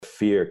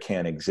fear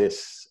can't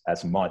exist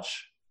as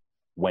much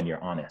when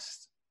you're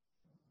honest.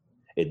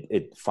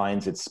 It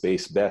finds its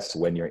space best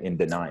when you're in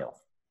denial.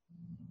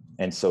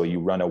 And so you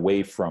run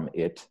away from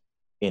it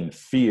in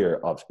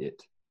fear of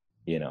it,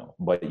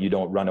 but you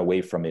don't run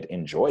away from it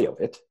in joy of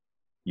it.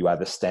 You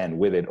either stand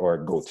with it or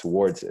go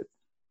towards it.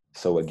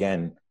 So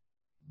again,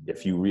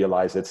 if you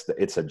realize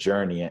it's a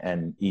journey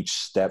and each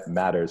step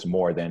matters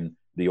more than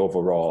the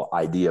overall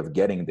idea of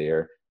getting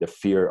there, the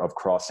fear of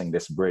crossing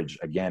this bridge.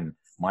 Again,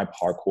 my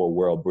parkour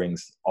world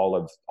brings all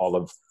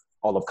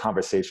of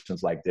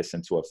conversations like this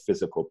into a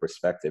physical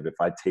perspective. If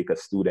I take a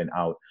student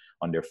out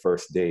on their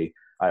first day,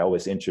 I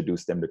always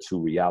introduce them to two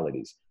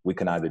realities. We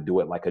can either do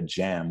it like a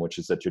jam, which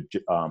is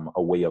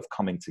a way of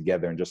coming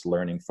together and just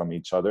learning from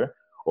each other,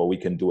 or we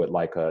can do it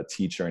like a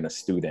teacher and a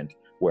student,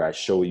 where I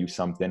show you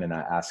something and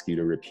I ask you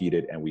to repeat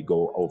it and we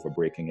go over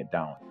breaking it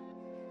down.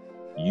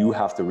 You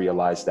have to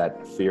realize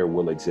that fear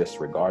will exist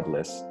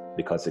regardless,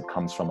 because it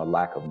comes from a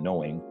lack of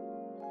knowing.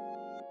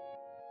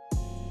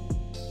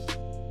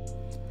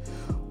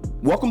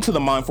 Welcome to the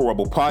Mindful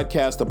Rebel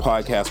podcast, the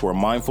podcast where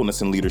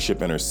mindfulness and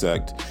leadership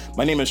intersect.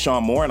 My name is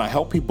Sean Moore, and I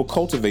help people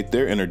cultivate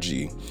their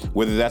energy,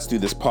 whether that's through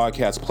this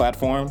podcast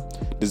platform,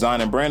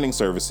 design and branding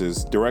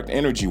services, direct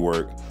energy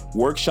work,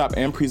 workshop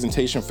and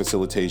presentation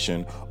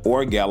facilitation,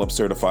 or Gallup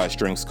certified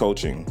strengths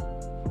coaching.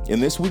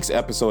 In this week's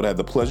episode, I had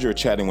the pleasure of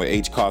chatting with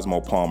H.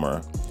 Cosmo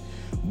Palmer.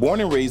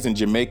 Born and raised in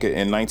Jamaica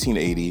in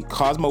 1980,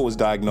 Cosmo was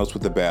diagnosed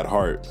with a bad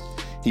heart.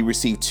 He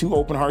received 2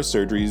 open heart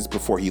surgeries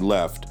before he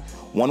left.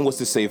 One was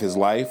to save his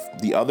life,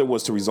 the other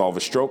was to resolve a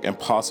stroke and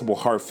possible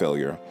heart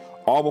failure,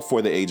 all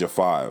before the age of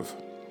 5.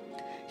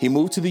 He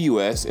moved to the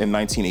U.S. in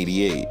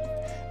 1988.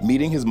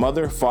 Meeting his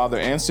mother, father,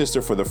 and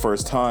sister for the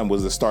first time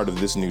was the start of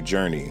this new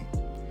journey.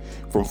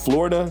 From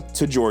Florida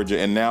to Georgia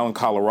and now in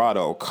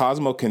Colorado,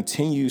 Cosmo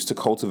continues to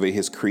cultivate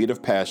his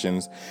creative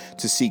passions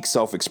to seek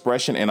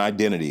self-expression and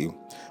identity,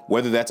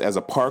 whether that's as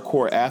a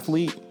parkour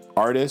athlete,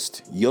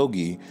 artist,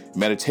 yogi,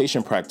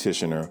 meditation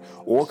practitioner,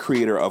 or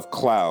creator of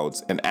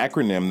Clouds, an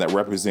acronym that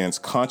represents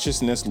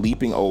consciousness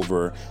leaping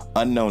over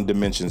unknown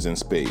dimensions in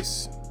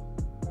space.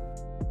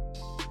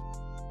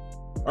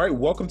 All right,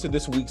 welcome to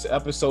this week's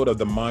episode of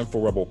the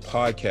Mindful Rebel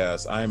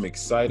podcast. I am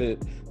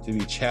excited to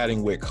be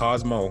chatting with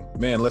Cosmo.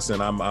 Man,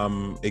 listen,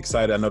 I'm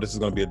excited. I know this is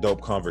going to be a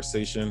dope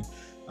conversation.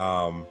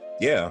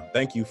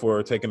 Thank you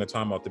for taking the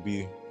time out to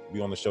be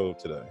on the show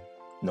today.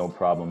 No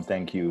problem.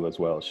 Thank you as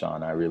well,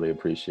 Sean. I really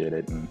appreciate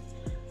it, and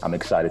I'm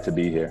excited to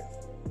be here.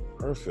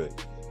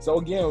 Perfect. So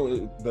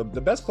again, the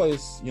best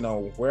place,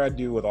 where I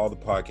do with all the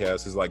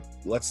podcasts is like,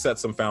 let's set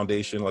some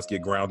foundation, let's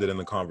get grounded in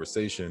the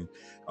conversation.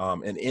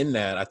 And in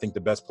that, I think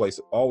the best place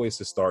always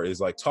to start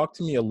is like, talk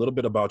to me a little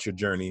bit about your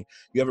journey.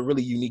 You have a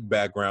really unique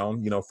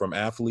background, from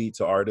athlete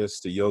to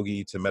artist to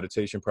yogi to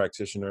meditation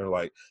practitioner.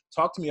 Like,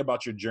 talk to me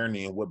about your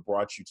journey and what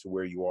brought you to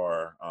where you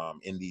are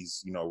in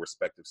these,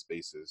 respective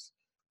spaces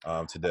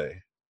today.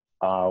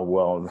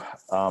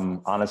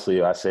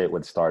 Honestly, I say it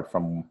would start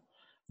from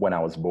when I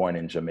was born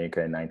in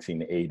Jamaica in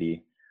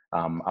 1980.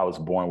 I was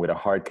born with a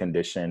heart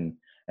condition,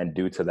 and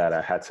due to that,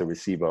 I had to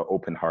receive an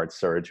open heart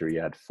surgery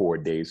at 4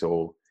 days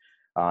old.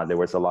 There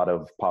was a lot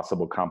of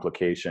possible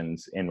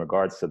complications in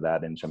regards to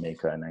that in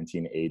Jamaica in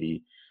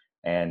 1980,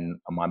 and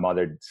my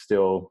mother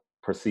still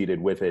proceeded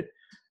with it.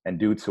 And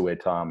due to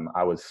it,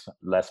 I was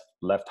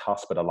left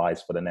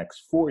hospitalized for the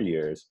next 4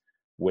 years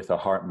with a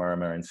heart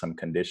murmur and some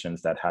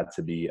conditions that had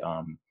to be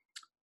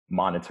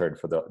monitored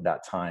for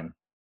that time.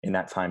 In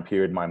that time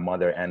period, my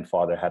mother and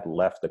father had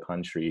left the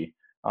country,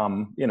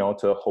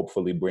 to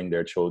hopefully bring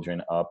their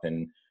children up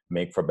and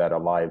make for better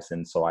lives.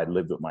 And so I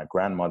lived with my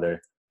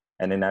grandmother.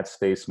 And in that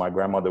space, my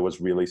grandmother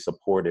was really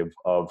supportive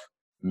of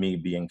me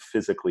being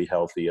physically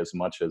healthy as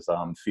much as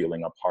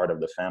feeling a part of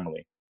the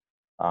family.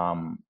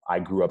 I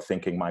grew up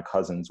thinking my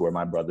cousins were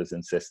my brothers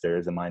and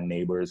sisters, and my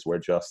neighbors were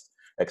just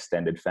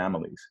extended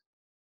families.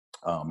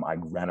 I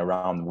ran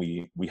around.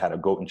 We had a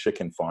goat and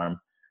chicken farm.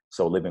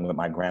 So living with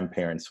my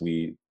grandparents,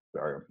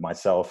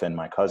 myself and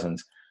my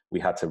cousins, we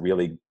had to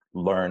really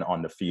learn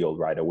on the field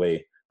right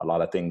away. A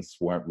lot of things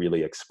weren't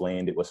really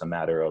explained. It was a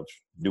matter of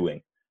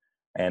doing.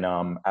 And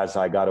as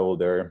I got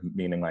older,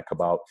 meaning like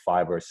about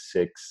 5 or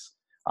 6,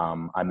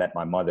 I met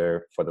my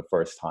mother for the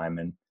first time,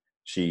 and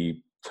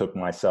she took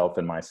myself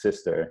and my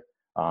sister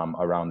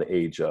around the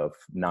age of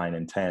 9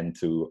 and 10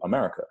 to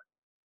America.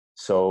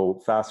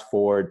 So fast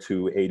forward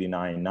to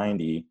 89,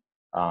 90,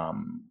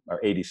 or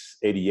 80,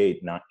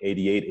 88,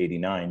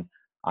 89,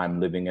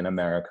 I'm living in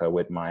America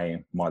with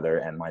my mother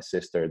and my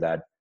sister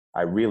that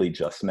I really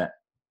just met.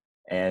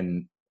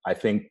 And I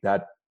think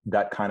that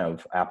kind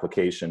of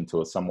application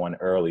to someone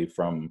early,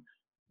 from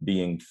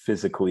being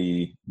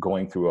physically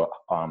going through a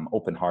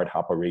open heart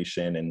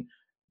operation and,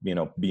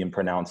 being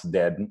pronounced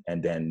dead,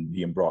 and then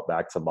being brought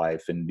back to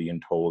life and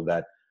being told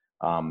that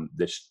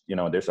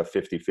there's a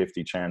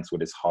 50-50 chance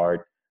with his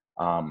heart.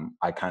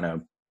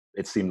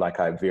 It seemed like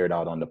I veered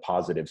out on the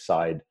positive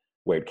side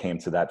where it came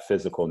to that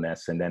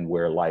physicalness, and then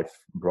where life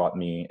brought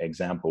me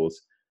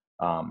examples.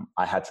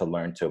 I had to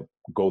learn to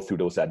go through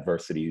those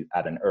adversities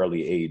at an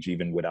early age,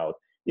 even without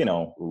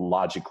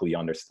logically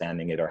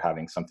understanding it or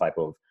having some type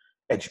of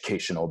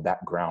educational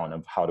background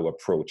of how to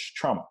approach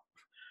trauma.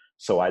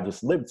 So I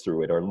just lived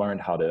through it or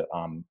learned how to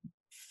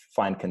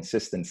find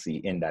consistency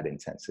in that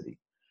intensity.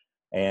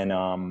 And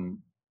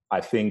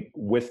I think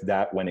with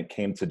that, when it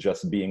came to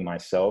just being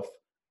myself,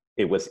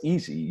 it was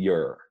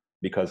easier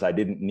because I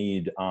didn't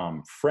need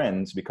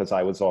friends, because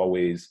I was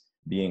always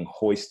being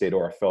hoisted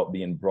or felt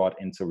being brought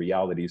into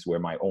realities where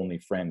my only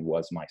friend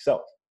was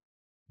myself.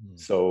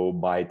 So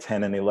by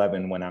 10 and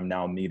 11, when I'm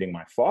now meeting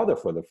my father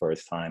for the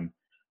first time,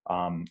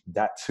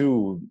 that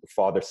too,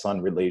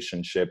 father-son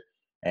relationship,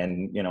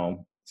 and,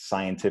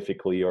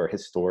 scientifically or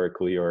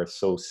historically or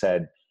so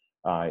said,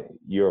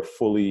 you're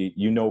fully,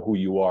 who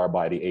you are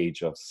by the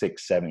age of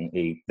 6, 7,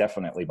 8,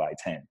 definitely by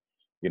 10.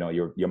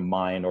 Your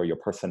mind or your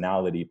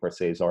personality per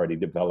se is already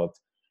developed.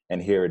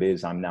 And here it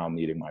is, I'm now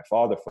meeting my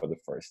father for the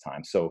first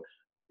time. So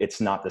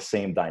it's not the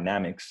same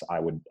dynamics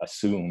I would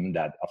assume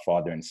that a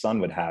father and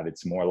son would have.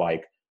 It's more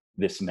like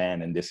this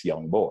man and this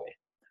young boy.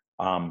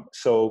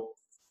 So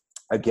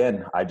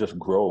again, I just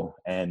grow.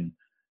 And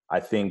I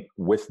think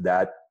with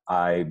that,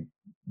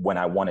 when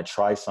I want to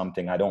try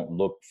something, I don't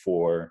look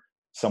for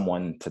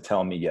someone to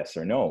tell me yes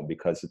or no,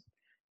 because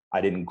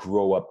I didn't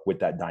grow up with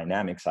that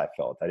dynamics. I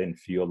felt I didn't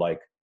feel like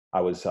I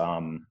was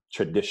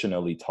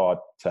traditionally taught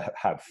to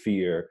have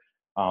fear,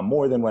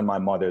 more than when my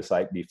mother's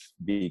like,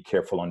 be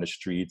careful on the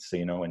streets,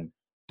 and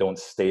don't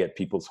stay at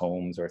people's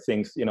homes, or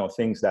things,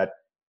 things that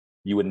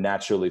you would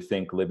naturally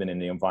think living in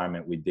the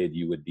environment we did,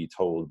 you would be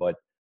told. But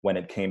when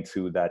it came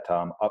to that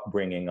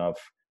upbringing of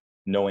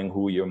knowing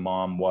who your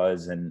mom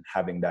was and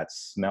having that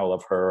smell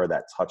of her, or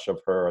that touch of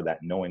her, or that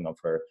knowing of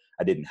her,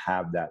 I didn't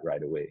have that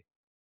right away.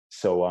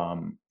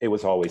 So it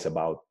was always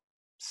about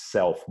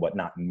self, but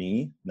not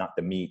me, not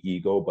the me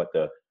ego, but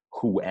the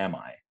who am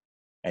I?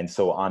 And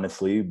so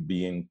honestly,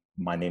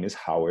 my name is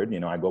Howard,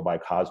 I go by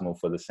Cosmo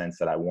for the sense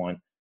that I want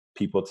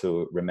people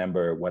to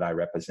remember what I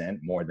represent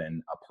more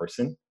than a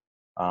person.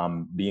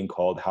 Being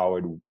called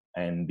Howard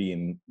and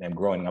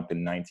growing up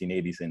in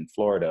 1980s in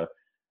Florida,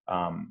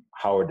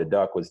 Howard the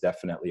Duck was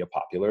definitely a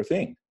popular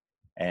thing.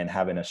 And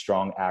having a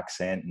strong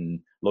accent and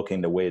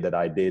looking the way that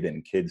I did,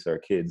 and kids are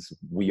kids.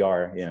 We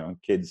are,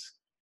 kids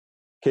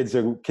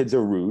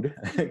are rude.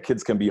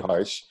 Kids can be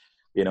harsh.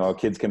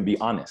 Kids can be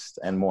honest.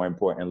 And more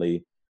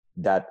importantly,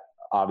 that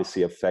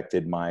obviously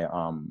affected my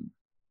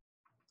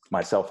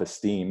my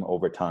self-esteem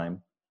over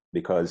time,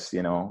 because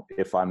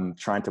if I'm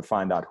trying to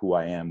find out who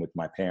I am with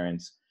my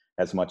parents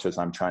as much as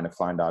I'm trying to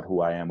find out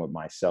who I am with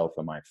myself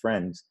and my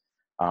friends,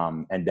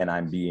 and then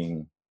I'm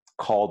being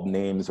called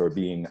names or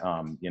being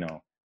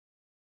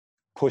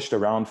pushed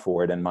around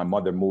for it. And my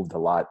mother moved a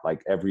lot,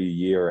 like every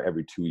year,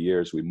 every 2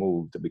 years we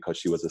moved, because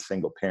she was a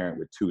single parent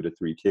with 2 to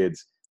 3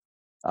 kids.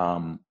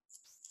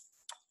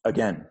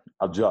 Again,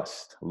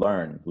 adjust,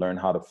 learn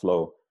how to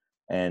flow.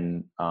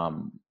 And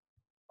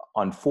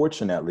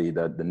unfortunately,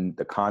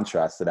 the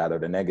contrast to that, or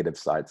the negative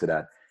side to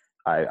that,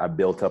 I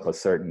built up a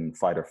certain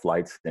fight or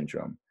flight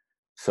syndrome.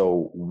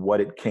 So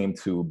what it came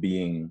to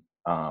being,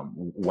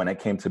 when it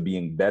came to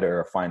being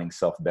better or finding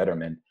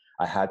self-betterment,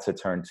 I had to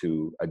turn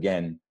to,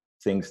 again,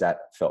 things that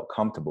felt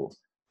comfortable.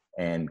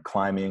 And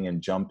climbing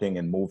and jumping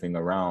and moving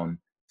around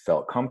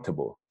felt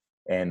comfortable.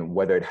 And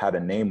whether it had a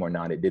name or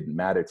not, it didn't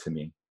matter to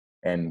me.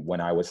 And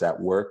when I was at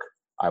work,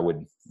 I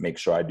would make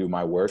sure I do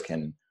my work.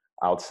 And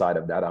outside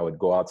of that, I would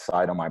go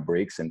outside on my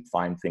breaks and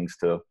find things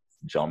to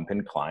jump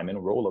and climb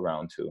and roll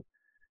around to.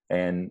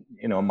 And,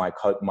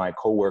 my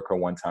coworker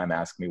one time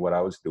asked me what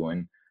I was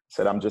doing.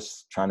 Said, I'm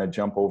just trying to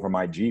jump over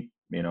my Jeep,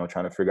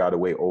 trying to figure out a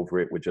way over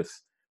it with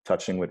just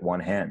touching with one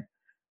hand.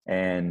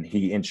 And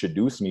he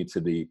introduced me to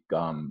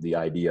the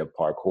idea of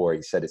parkour.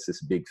 He said, it's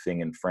this big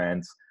thing in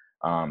France.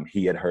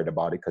 He had heard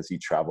about it because he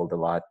traveled a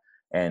lot.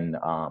 And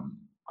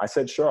I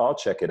said, sure, I'll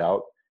check it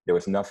out. There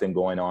was nothing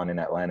going on in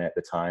Atlanta at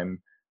the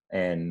time.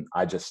 And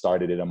I just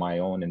started it on my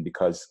own. And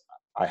because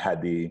I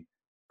had the,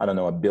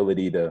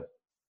 ability to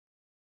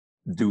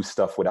do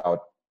stuff without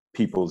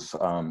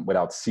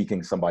without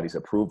seeking somebody's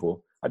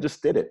approval, I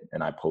just did it.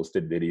 And I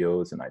posted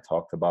videos and I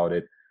talked about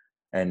it.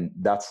 And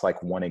that's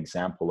like one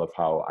example of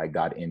how I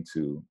got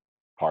into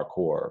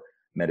parkour.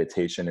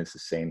 Meditation is the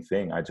same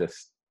thing.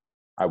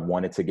 I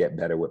wanted to get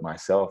better with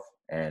myself,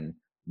 and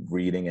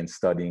reading and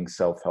studying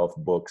self-help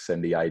books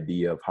and the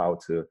idea of how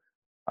to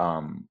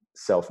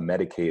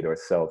self-medicate or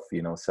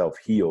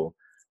self-heal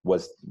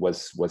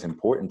was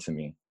important to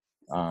me.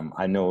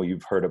 I know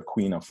you've heard of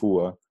Queen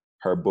Afua,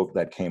 her book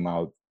that came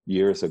out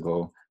years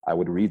ago. I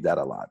would read that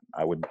a lot.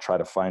 I would try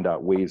to find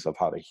out ways of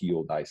how to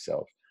heal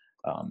thyself.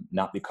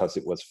 Not because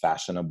it was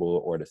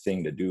fashionable or the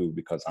thing to do,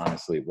 because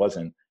honestly it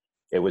wasn't.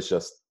 It was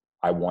just,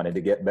 I wanted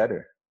to get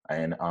better.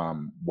 And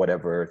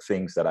whatever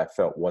things that I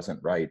felt wasn't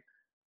right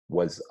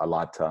was a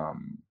lot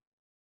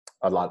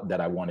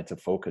that I wanted to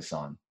focus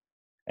on.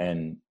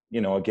 And,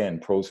 again,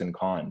 pros and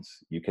cons.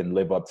 You can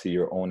live up to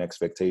your own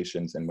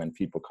expectations. And when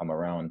people come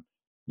around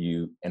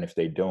you, and if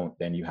they don't,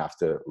 then you have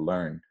to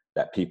learn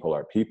that people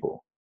are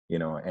people,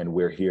 and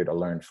we're here to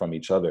learn from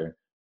each other.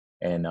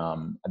 And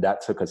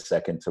that took a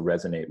second to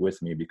resonate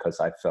with me, because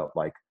I felt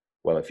like,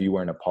 well, if you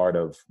weren't a part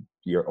of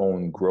your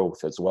own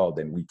growth as well,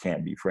 then we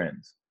can't be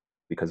friends,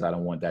 because I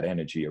don't want that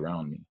energy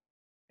around me.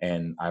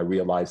 And I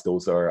realized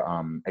those are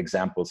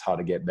examples how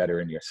to get better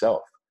in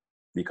yourself,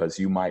 because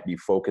you might be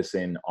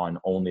focusing on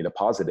only the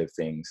positive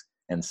things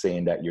and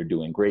saying that you're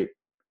doing great,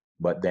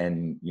 but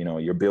then, you know,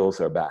 your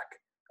bills are back,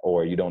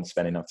 or you don't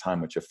spend enough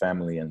time with your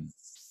family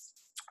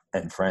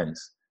and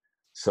friends.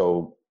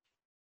 So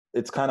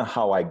it's kind of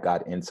how I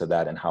got into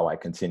that and how I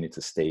continue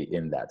to stay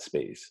in that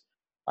space.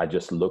 I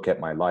just look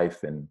at my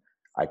life and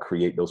I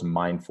create those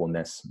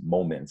mindfulness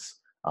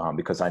moments,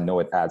 because I know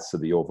it adds to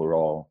the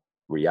overall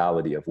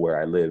reality of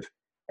where I live,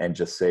 and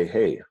just say,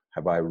 hey,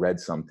 have I read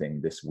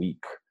something this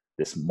week,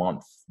 this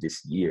month,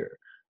 this year?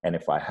 And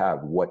if I have,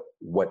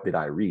 what did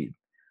I read?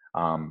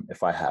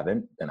 If I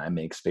haven't, then I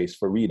make space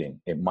for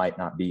reading. It might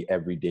not be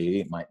every day.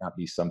 It might not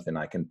be something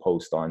I can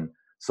post on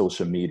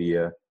social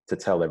media to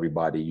tell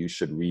everybody you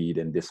should read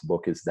and this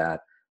book is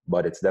that,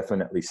 but it's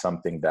definitely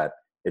something that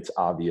it's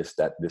obvious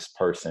that this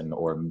person,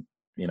 or,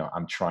 you know,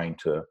 I'm trying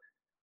to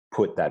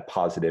put that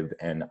positive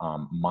and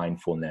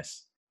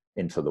mindfulness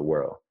into the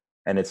world.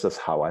 And it's just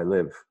how I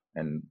live.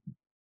 And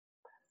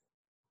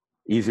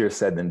easier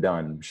said than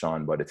done,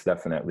 Sean, but it's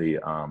definitely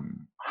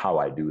how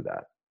I do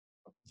that.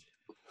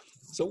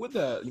 So with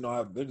that, you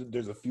know,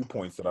 there's a few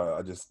points that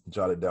I just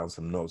jotted down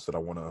some notes that I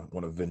want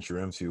to venture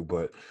into.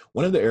 But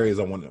one of the areas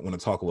I want to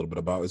talk a little bit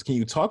about is, can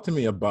you talk to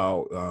me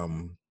about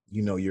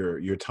you know,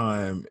 your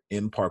time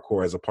in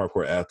parkour as a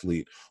parkour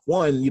athlete?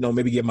 One, you know,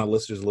 maybe give my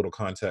listeners a little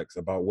context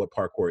about what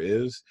parkour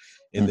is,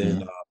 and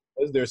then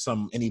is there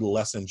any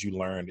lessons you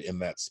learned in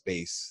that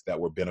space that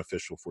were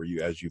beneficial for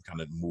you as you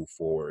kind of move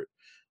forward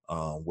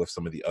with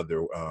some of the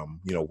other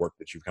you know, work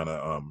that you've kind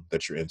of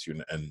that you're into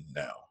and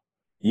now?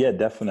 Yeah,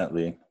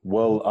 definitely.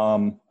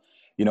 Well,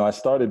 you know, I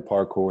started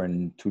parkour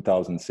in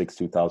 2006,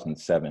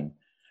 2007.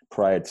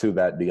 Prior to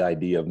that, the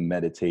idea of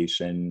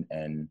meditation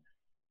and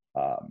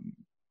um,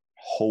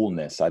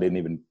 wholeness, I didn't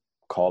even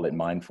call it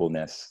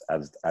mindfulness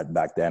as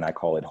back then, I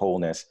call it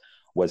wholeness,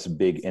 was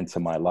big into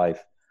my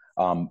life.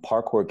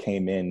 Parkour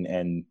came in,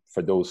 and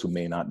for those who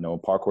may not know,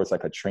 parkour is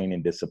like a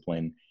training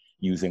discipline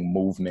using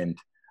movement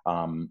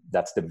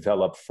that's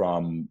developed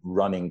from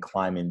running,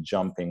 climbing,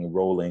 jumping,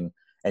 rolling,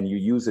 and you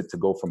use it to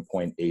go from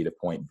point A to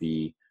point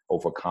B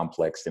over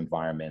complex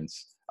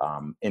environments,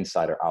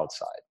 inside or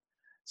outside.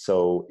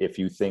 So if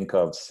you think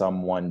of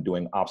someone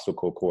doing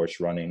obstacle course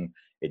running,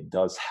 it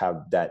does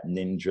have that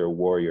ninja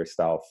warrior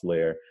style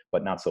flair,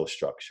 but not so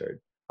structured.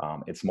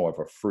 It's more of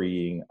a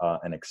freeing,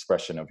 an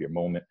expression of your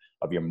moment,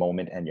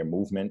 and your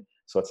movement.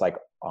 So it's like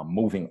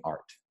moving art.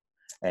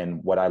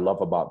 And what I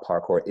love about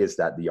parkour is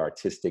that the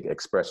artistic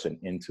expression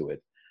into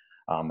it.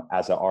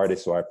 As an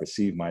artist, or I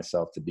perceive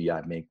myself to be,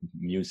 I make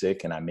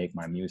music, and I make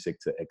my music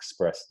to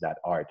express that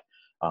art.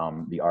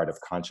 The art of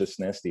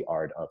consciousness, the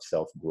art of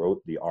self-growth,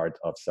 the art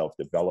of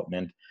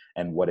self-development,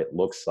 and what it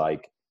looks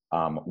like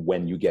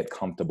when you get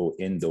comfortable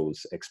in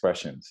those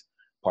expressions.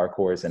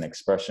 Parkour is an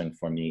expression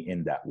for me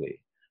in that way.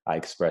 I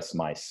express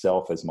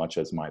myself as much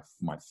as my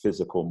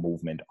physical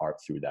movement art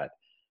through that.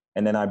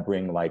 And then I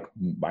bring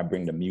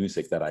the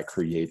music that I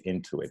create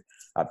into it.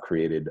 I've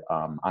created,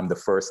 I'm the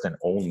first and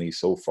only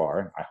so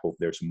far, I hope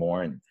there's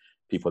more and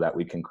people that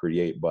we can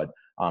create, but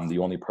I'm the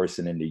only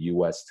person in the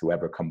US to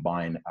ever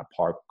combine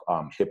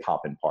hip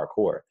hop and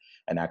parkour,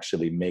 and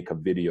actually make a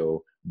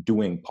video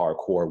doing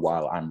parkour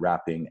while I'm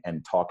rapping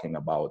and talking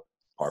about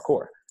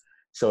parkour.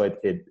 So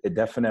it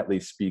definitely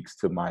speaks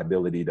to my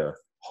ability to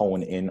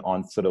hone in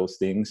onto those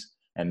things,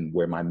 and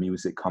where my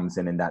music comes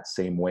in that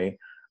same way.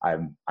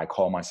 I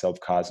call myself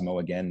Cosmo,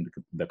 again,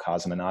 the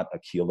cosmonaut,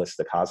 Achilles,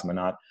 the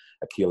cosmonaut.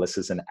 Achilles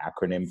is an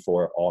acronym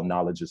for all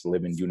knowledge is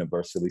living,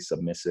 universally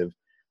submissive.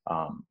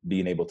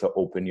 Being able to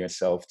open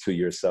yourself to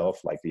yourself,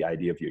 like the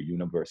idea of your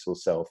universal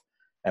self.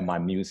 And my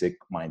music,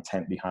 my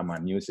intent behind my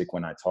music,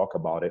 when I talk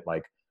about it,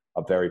 like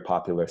a very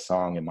popular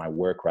song in my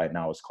work right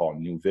now is called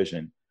New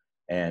Vision.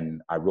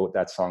 And I wrote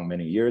that song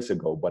many years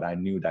ago, but I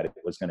knew that it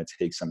was going to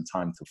take some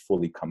time to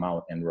fully come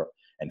out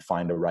and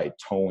find the right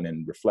tone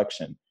and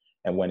reflection.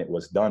 And when it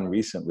was done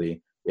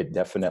recently, it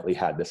definitely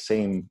had the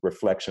same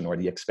reflection, or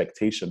the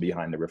expectation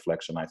behind the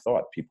reflection. I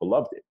thought people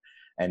loved it,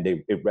 and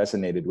it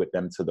resonated with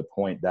them to the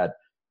point that,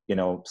 you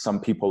know, some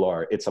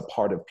people it's a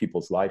part of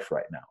people's life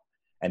right now.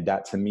 And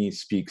that to me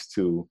speaks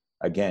to,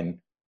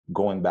 again,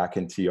 going back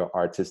into your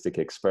artistic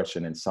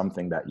expression and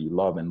something that you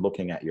love, and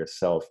looking at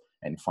yourself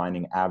and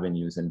finding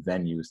avenues and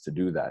venues to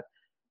do that.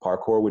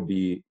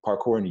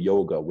 Parkour and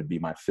yoga would be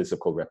my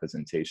physical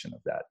representation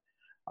of that.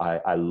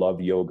 I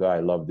love yoga. I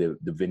love the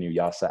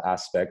vinyasa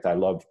aspect. I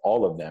love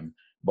all of them,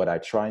 but I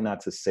try not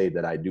to say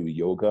that I do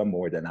yoga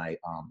more than I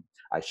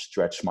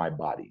stretch my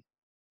body.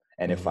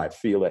 And if I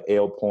feel an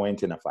ail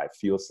point, and if I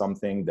feel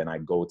something, then I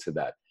go to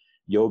that.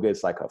 Yoga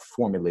is like a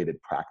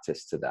formulated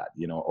practice to that,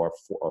 you know, or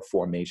a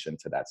formation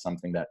to that,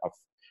 something that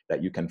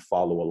you can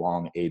follow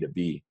along A to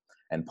B.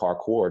 And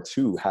parkour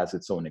too has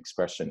its own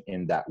expression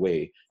in that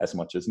way, as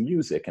much as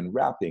music and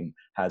rapping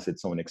has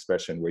its own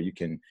expression, where you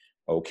can,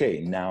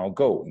 Okay, now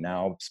go,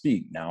 now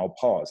speak, now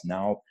pause,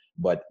 now.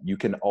 But you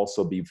can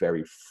also be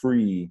very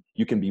free.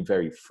 You can be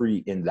very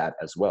free in that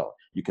as well.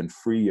 You can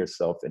free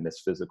yourself in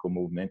this physical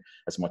movement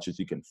as much as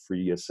you can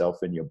free yourself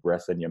in your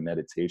breath and your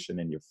meditation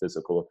and your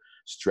physical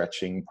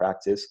stretching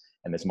practice,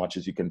 and as much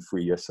as you can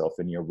free yourself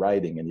in your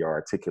writing and your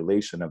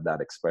articulation of that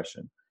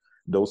expression.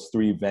 Those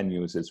three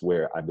venues is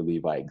where I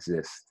believe I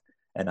exist.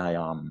 And I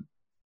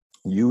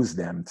use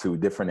them to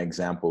different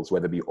examples,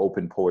 whether it be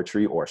open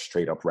poetry or a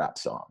straight up rap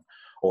song,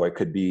 or it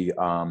could be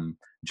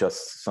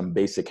just some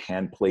basic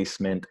hand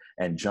placement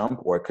and jump,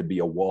 or it could be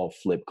a wall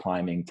flip,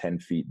 climbing 10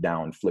 feet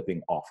down, flipping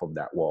off of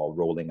that wall,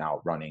 rolling out,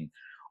 running.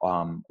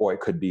 Or it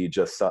could be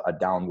just a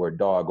downward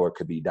dog, or it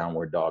could be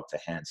downward dog to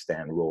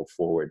handstand, roll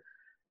forward.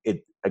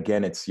 It,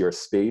 again, it's your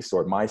space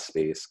or my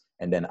space,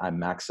 and then I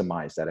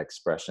maximize that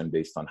expression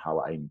based on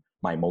how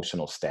my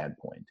emotional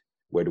standpoint.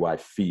 Where do I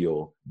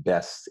feel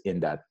best in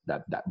that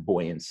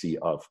buoyancy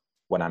of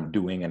what I'm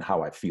doing and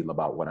how I feel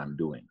about what I'm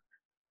doing?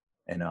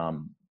 And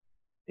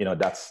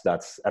that's I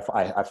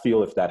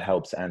feel if that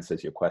helps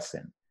answers your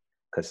question.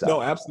 Because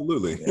No,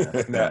 absolutely.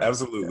 yeah, No, yeah, yeah.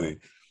 absolutely.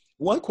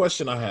 One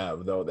question I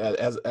have though, that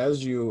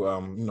as you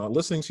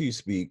listening to you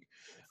speak,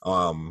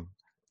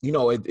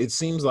 it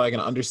seems like an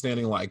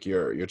understanding like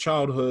your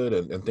childhood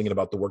and thinking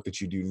about the work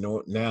that you do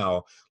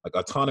now, like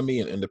autonomy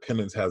and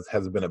independence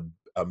has been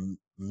a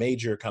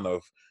major kind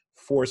of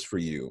force for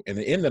you. And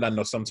in that, I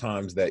know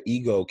sometimes that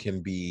ego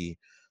can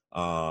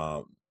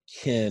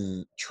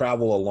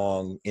travel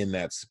along in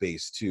that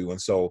space too.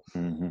 And so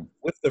Mm-hmm.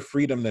 with the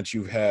freedom that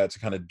you've had to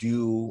kind of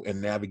do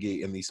and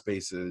navigate in these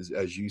spaces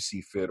as you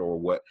see fit,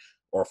 or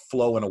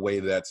flow in a way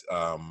that's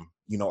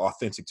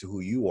authentic to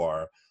who you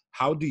are,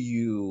 how do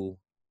you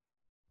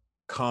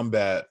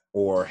combat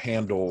or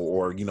handle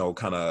or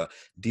kind of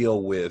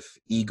deal with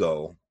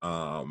ego,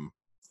 and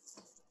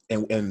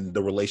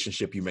the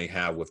relationship you may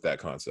have with that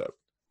concept?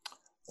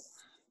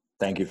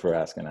 Thank you for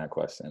asking that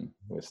question.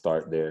 We'll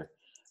start there.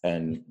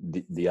 And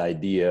the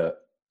idea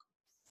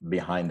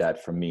behind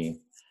that for me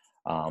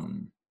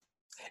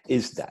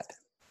is that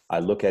I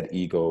look at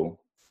ego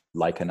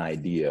like an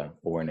idea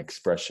or an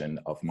expression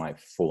of my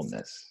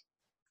fullness,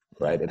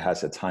 right? It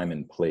has a time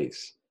and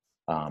place.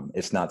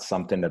 It's not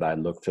something that I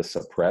look to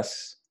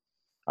suppress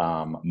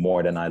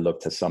more than I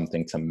look to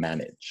something to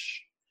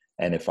manage.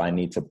 And if I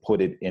need to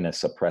put it in a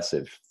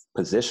suppressive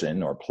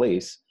position or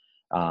place,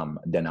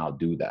 then I'll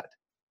do that.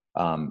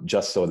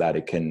 Just so that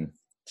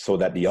so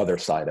that the other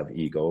side of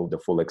ego, the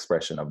full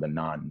expression of the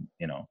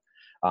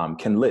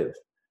can live.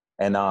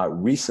 And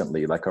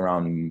recently, like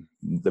around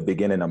the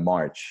beginning of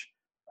March,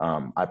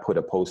 I put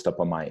a post up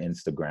on my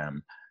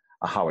Instagram,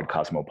 Howard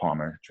Cosmo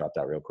Palmer, drop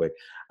that real quick,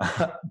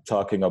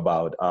 talking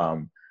about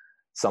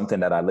something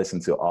that I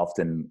listen to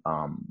often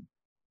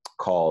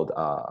called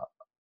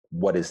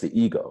 "What is the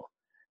Ego?"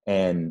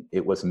 And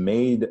it was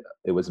made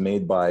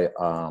by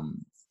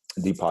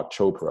Deepak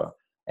Chopra,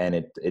 and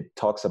it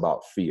talks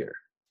about fear,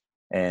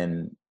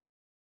 and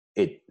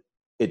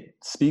it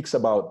speaks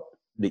about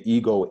the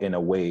ego in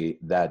a way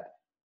that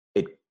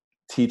it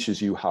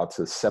teaches you how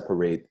to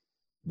separate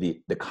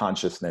the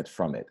consciousness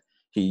from it.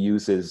 He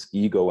uses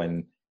ego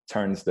and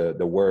turns the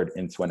word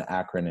into an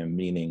acronym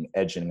meaning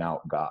edging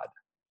out God.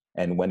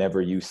 And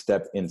whenever you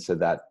step into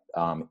that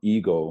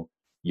ego,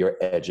 you're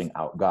edging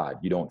out God.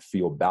 You don't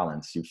feel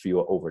balanced. You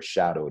feel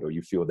overshadowed, or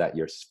you feel that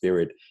your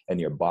spirit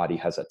and your body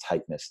has a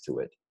tightness to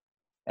it.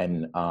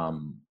 And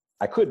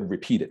I could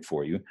repeat it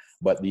for you,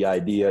 but the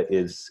idea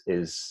is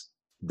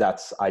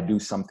I do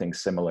something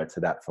similar to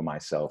that for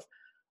myself.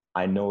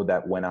 I know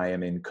that when I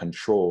am in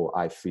control,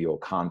 I feel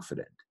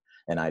confident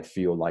and I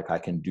feel like I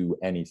can do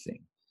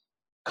anything.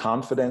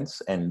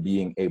 Confidence and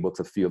being able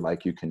to feel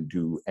like you can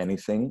do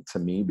anything, to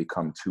me,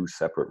 become two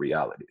separate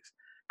realities.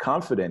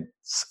 Confidence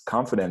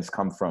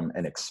comes from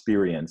an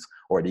experience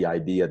or the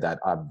idea that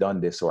I've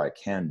done this or I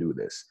can do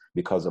this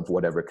because of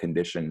whatever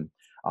condition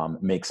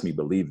makes me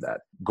believe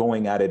that.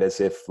 Going at it as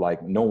if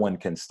like no one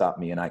can stop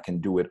me and I can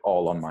do it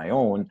all on my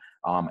own,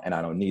 and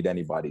I don't need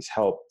anybody's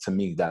help, to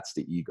me, that's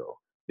the ego,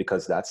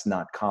 because that's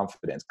not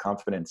confidence.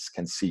 Confidence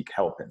can seek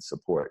help and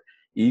support.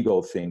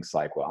 Ego thinks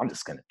like, well, I'm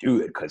just going to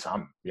do it because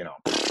I'm,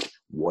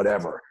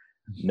 whatever.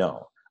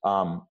 No,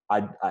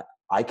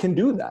 I can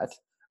do that.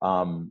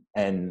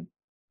 And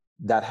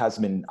that has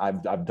been,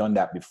 I've done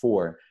that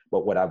before,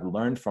 but what I've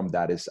learned from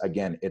that is,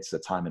 again, it's the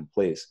time and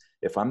place.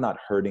 If I'm not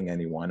hurting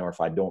anyone, or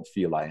if I don't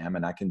feel I am,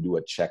 and I can do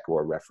a check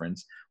or a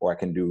reference, or I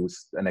can do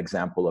an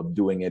example of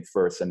doing it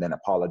first and then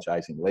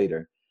apologizing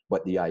later.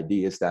 But the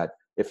idea is that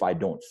if I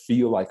don't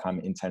feel like I'm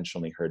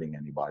intentionally hurting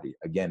anybody,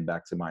 again,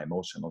 back to my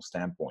emotional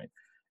standpoint,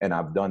 and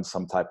I've done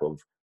some type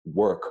of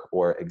work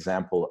or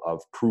example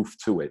of proof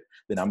to it,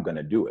 then I'm going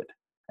to do it.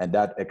 And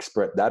that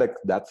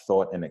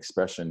thought and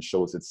expression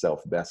shows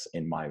itself best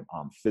in my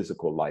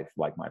physical life,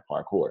 like my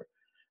parkour,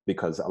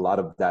 because a lot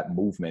of that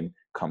movement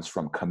comes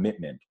from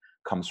commitment,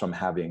 comes from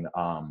having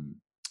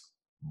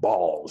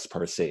balls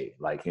per se,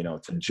 like, to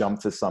jump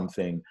to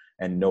something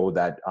and know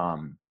that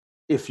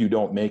if you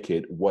don't make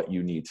it, what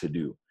you need to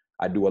do.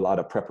 I do a lot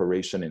of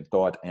preparation and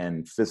thought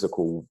and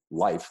physical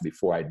life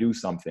before I do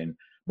something,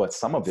 but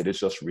some of it is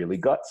just really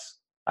guts.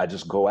 I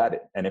just go at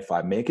it. And if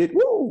I make it,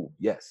 woo,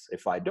 yes.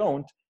 If I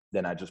don't,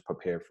 then I just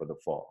prepare for the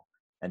fall.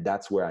 And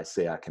that's where I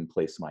say I can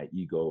place my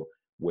ego,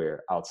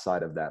 where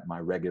outside of that, my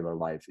regular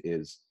life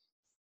is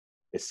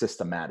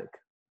systematic.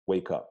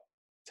 Wake up,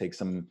 take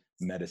some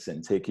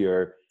medicine,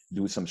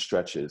 do some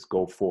stretches,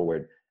 go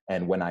forward.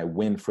 And when I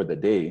win for the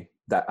day,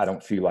 that I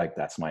don't feel like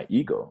that's my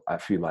ego. I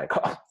feel like,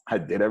 oh, I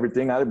did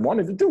everything I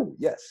wanted to do.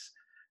 Yes.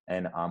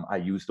 And I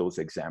use those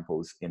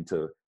examples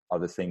into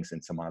other things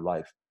into my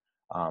life.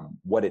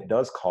 What it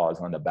does cause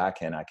on the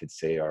back end, I could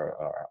say, are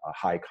a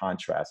high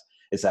contrast,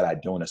 is that I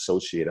don't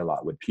associate a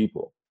lot with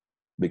people.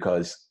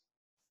 Because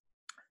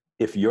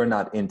if you're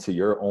not into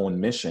your own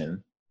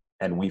mission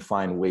and we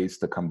find ways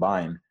to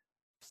combine,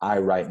 I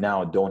right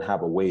now don't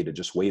have a way to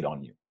just wait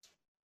on you.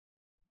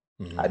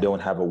 I don't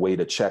have a way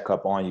to check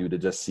up on you to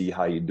just see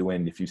how you're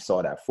doing. If you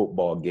saw that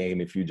football game,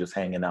 if you're just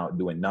hanging out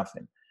doing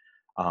nothing,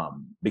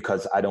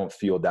 because I don't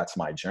feel that's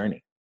my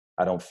journey.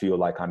 I don't feel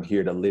like I'm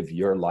here to live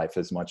your life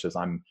as much as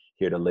I'm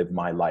here to live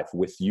my life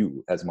with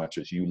you, as much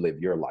as you live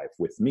your life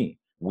with me.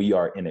 We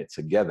are in it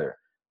together,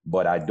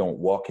 but I don't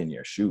walk in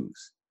your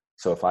shoes.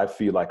 So if I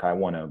feel like I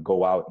want to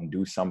go out and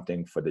do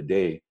something for the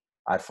day,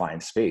 I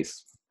find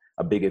space.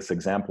 A biggest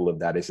example of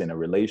that is in a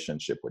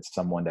relationship with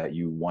someone that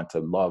you want to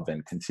love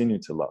and continue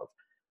to love.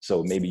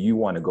 So maybe you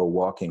want to go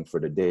walking for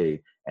the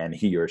day and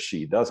he or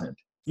she doesn't.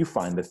 You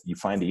find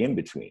the in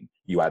between.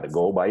 You either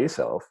go by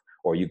yourself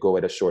or you go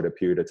at a shorter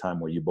period of time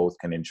where you both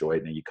can enjoy it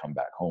and then you come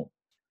back home.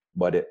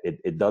 But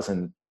it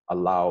doesn't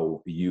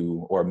allow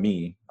you or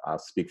me, I'll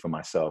speak for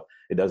myself,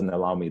 it doesn't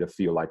allow me to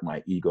feel like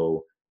my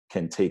ego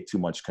can take too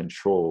much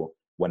control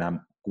when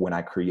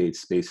I create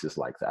spaces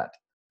like that.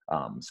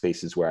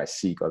 Spaces where I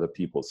seek other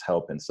people's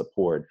help and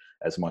support,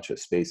 as much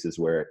as spaces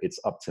where it's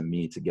up to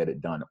me to get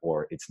it done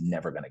or it's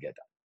never going to get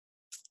done.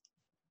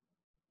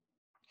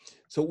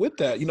 So with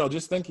that,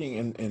 just thinking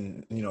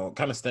and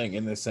kind of staying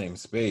in the same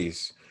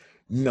space,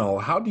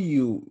 how do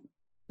you,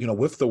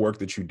 with the work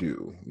that you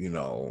do,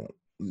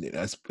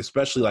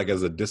 especially like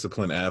as a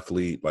disciplined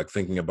athlete, like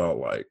thinking about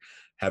like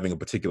having a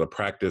particular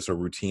practice or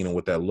routine and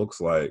what that looks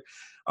like,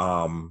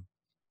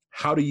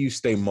 how do you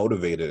stay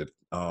motivated?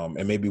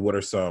 And maybe what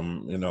are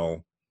some,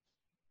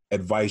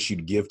 advice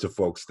you'd give to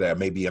folks that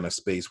may be in a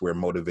space where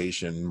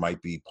motivation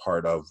might be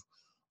part of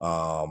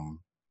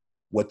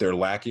what they're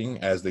lacking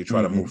as they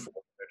try to move forward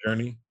in their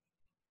journey?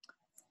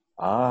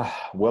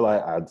 Well,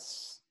 I'd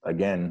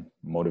again,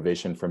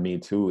 motivation for me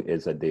too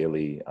is a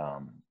daily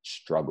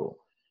struggle.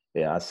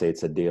 Yeah, I say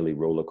it's a daily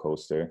roller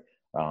coaster,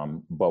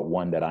 but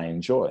one that I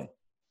enjoy.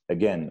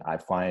 Again, I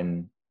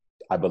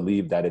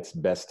believe that it's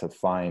best to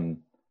find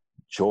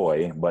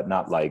joy, but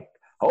not like,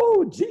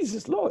 oh,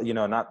 Jesus, Lord,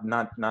 not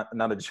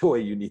a joy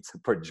you need to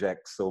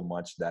project so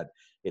much that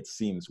it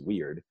seems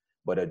weird,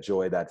 but a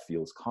joy that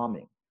feels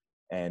calming.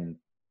 And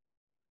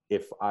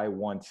if I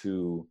want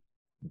to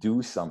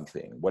do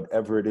something,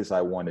 whatever it is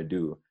I want to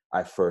do,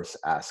 I first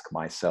ask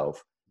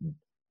myself,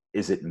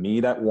 is it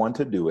me that want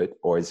to do it?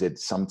 Or is it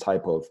some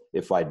type of,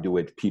 if I do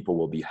it, people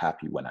will be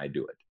happy when I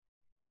do it?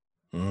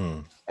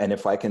 And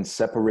if I can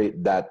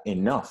separate that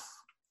enough,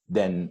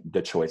 then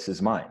the choice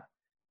is mine.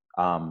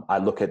 I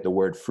look at the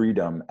word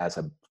freedom as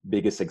a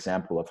biggest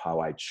example of how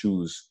I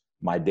choose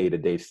my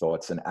day-to-day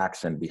thoughts and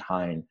action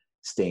behind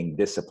staying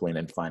disciplined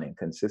and finding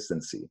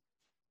consistency.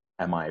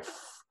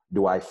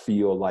 Do I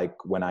feel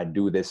like when I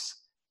do this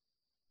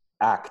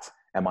act,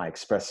 am I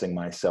expressing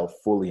myself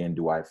fully and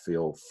do I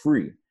feel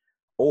free?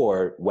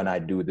 Or when I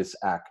do this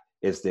act,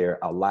 is there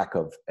a lack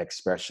of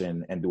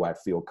expression and do I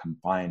feel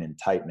confined and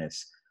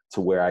tightness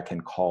to where I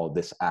can call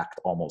this act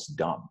almost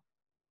dumb?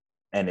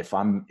 And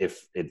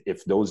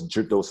if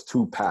those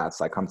two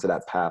paths, I come to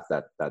that path,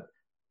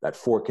 that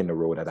fork in the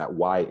road, or that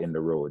Y in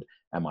the road,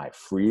 am I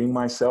freeing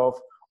myself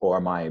or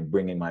am I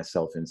bringing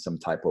myself in some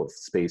type of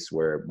space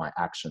where my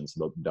actions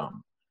look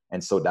dumb?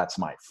 And so that's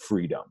my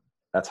freedom.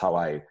 That's how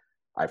I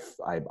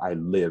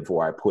live,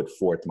 or I put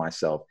forth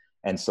myself.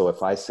 And so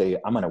if I say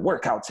I'm going to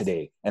work out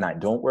today and I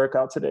don't work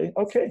out today,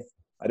 okay,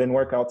 I didn't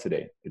work out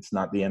today. It's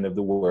not the end of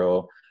the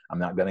world. I'm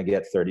not going to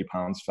get 30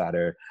 pounds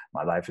fatter.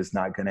 My life is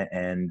not going to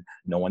end.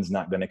 No one's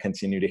not going to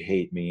continue to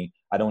hate me.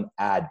 I don't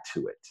add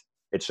to it.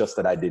 It's just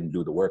that I didn't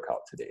do the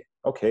workout today.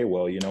 Okay,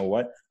 well, you know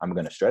what? I'm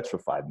going to stretch for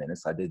 5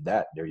 minutes. I did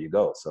that. There you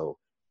go. So,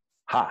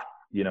 I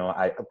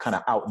kind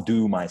of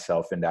outdo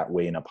myself in that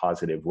way, in a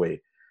positive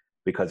way,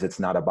 because it's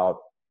not about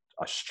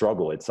a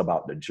struggle. It's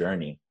about the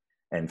journey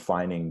and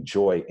finding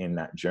joy in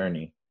that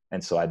journey.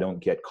 And so I don't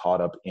get caught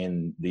up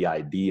in the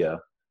idea,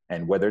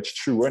 and whether it's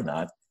true or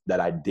not, that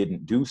I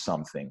didn't do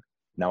something.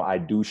 Now, I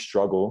do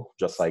struggle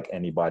just like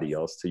anybody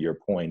else, to your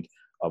point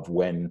of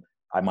when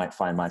I might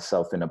find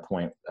myself in a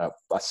point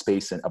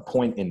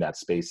in that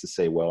space to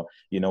say, well,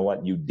 you know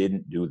what? You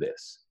didn't do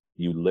this.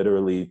 You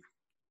literally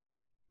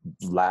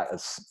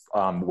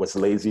was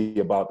lazy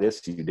about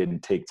this. You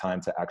didn't take time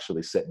to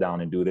actually sit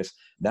down and do this.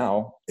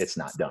 Now it's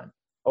not done.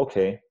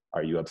 Okay.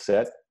 Are you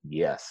upset?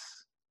 Yes.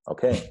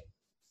 Okay.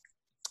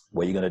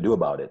 What are you going to do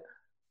about it?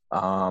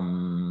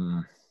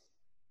 Um,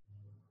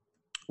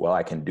 well,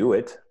 I can do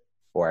it,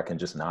 or I can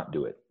just not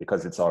do it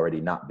because it's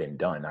already not been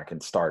done. I can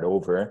start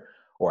over,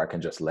 or I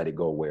can just let it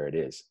go where it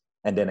is.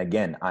 And then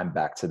again, I'm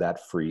back to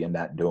that free in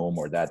that dome,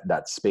 or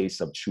that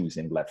space of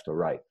choosing left or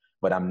right.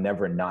 But I'm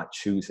never not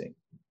choosing.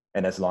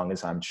 And as long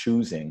as I'm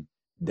choosing,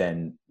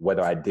 then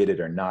whether I did it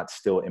or not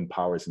still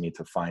empowers me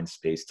to find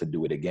space to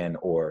do it again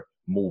or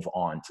move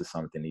on to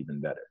something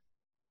even better.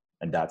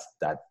 And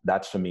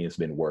that's for me has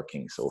been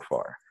working so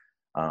far.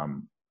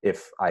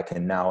 If I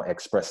can now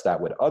express that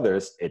with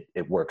others,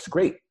 it works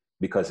great,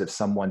 because if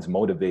someone's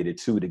motivated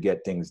too to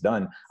get things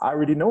done, I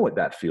already know what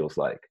that feels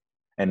like.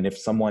 And if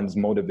someone's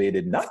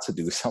motivated not to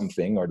do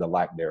something, or the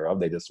lack thereof,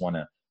 they just want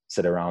to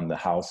sit around the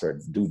house or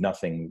do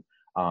nothing,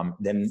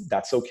 then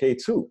that's okay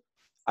too.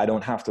 I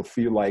don't have to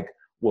feel like,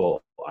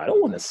 well, I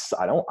don't want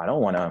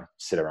to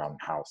sit around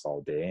the house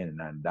all day, and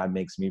that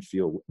makes me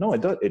feel, no,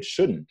 it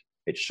shouldn't.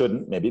 It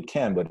shouldn't. Maybe it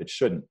can, but it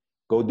shouldn't.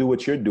 Go do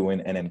what you're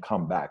doing and then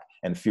come back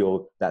and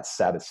feel that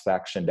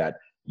satisfaction that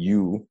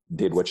you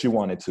did what you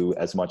wanted to,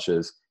 as much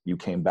as you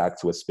came back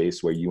to a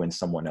space where you and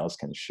someone else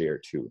can share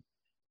too.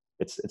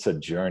 It's a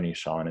journey,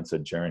 Sean. It's a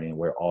journey.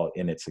 We're all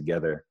in it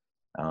together.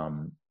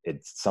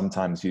 It's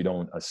sometimes you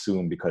don't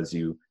assume because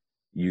you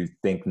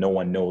think no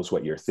one knows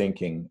what you're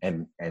thinking,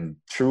 and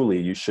truly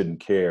you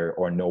shouldn't care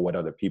or know what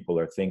other people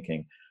are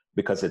thinking,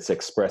 because it's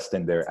expressed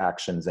in their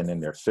actions and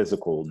in their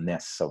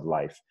physicalness of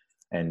life.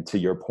 And to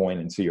your point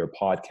and to your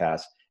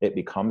podcast, it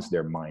becomes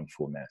their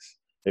mindfulness.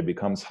 It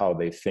becomes how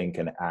they think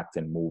and act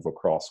and move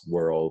across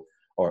world,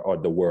 or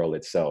the world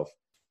itself.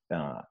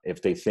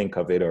 If they think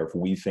of it, or if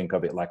we think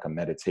of it like a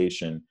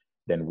meditation,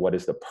 then what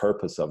is the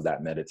purpose of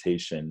that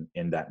meditation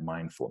in that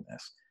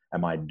mindfulness?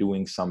 Am I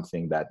doing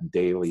something that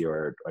daily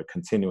or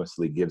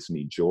continuously gives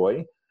me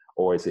joy?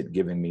 Or is it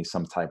giving me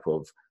some type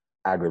of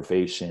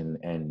aggravation,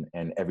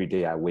 and every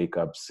day I wake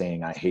up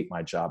saying, I hate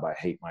my job, I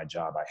hate my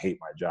job, I hate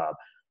my job,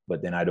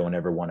 but then I don't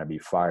ever want to be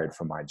fired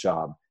from my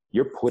job?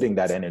 You're putting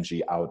that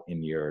energy out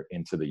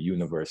into the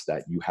universe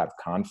that you have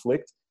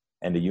conflict,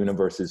 and the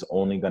universe is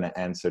only going to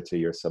answer to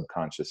your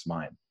subconscious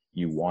mind.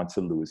 You want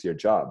to lose your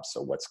job.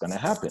 So what's going to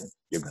happen?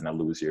 You're going to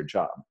lose your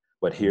job.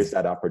 But here's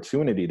that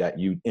opportunity that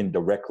you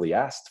indirectly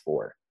asked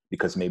for,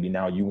 because maybe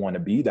now you want to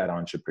be that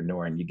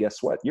entrepreneur, and you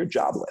guess what? You're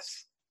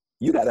jobless.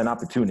 You got an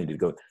opportunity to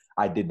go,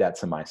 I did that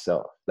to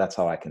myself. That's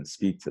how I can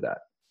speak to that,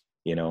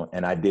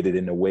 and I did it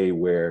in a way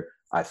where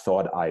I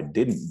thought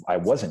I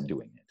wasn't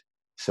doing it.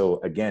 So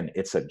again,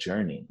 it's a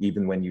journey.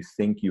 Even when you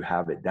think you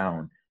have it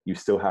down, you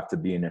still have to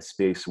be in a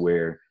space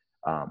where,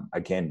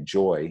 again,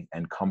 joy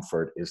and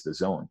comfort is the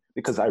zone,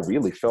 because I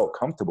really felt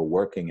comfortable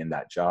working in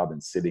that job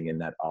and sitting in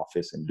that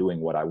office and doing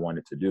what I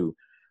wanted to do.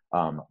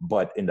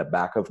 But in the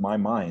back of my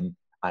mind,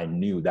 I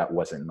knew that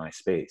wasn't my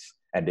space.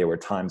 And there were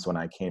times when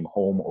I came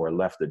home or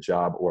left the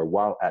job, or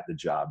while at the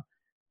job,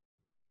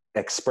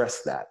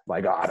 express that,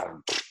 like,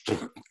 God,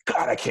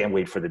 I can't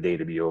wait for the day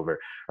to be over,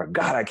 or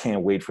God, I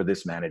can't wait for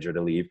this manager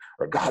to leave,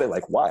 or God,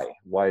 like,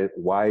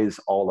 why is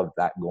all of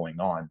that going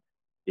on?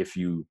 If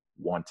you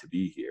want to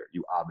be here,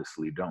 you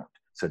obviously don't.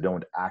 So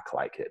don't act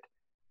like it.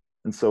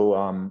 And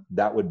so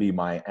that would be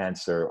my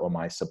answer or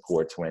my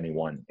support to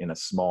anyone in a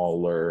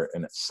smaller,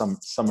 and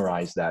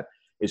summarize that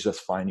is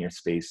just find your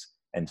space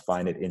and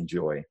find it in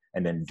joy,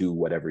 and then do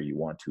whatever you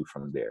want to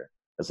from there.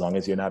 As long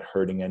as you're not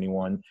hurting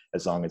anyone,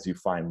 as long as you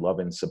find love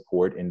and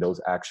support in those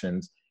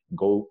actions,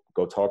 go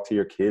talk to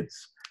your kids,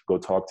 go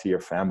talk to your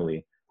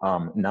family,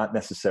 not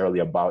necessarily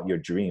about your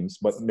dreams,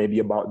 but maybe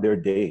about their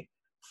day.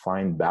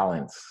 Find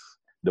balance.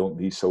 Don't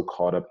be so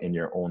caught up in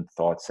your own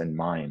thoughts and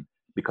mind,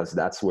 because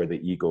that's where the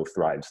ego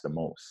thrives the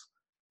most.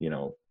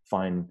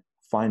 Find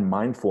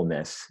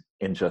mindfulness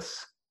in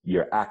just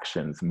your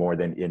actions more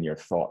than in your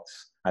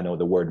thoughts. I know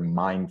the word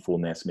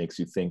mindfulness makes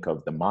you think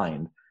of the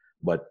mind,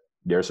 but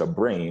there's a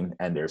brain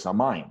and there's a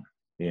mind,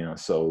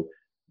 so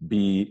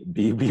be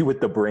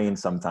with the brain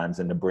sometimes.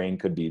 And the brain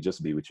could be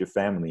just be with your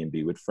family and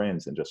be with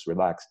friends and just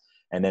relax.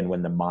 And then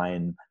when the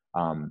mind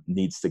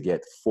needs to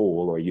get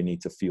full, or you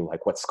need to feel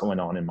like, what's going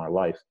on in my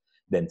life,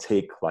 then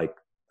take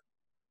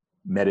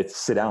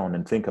sit down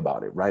and think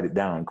about it, write it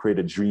down, create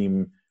a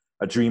dream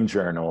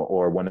journal,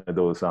 or one of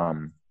those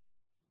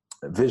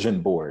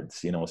vision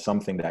boards,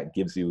 something that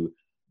gives you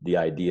the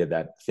idea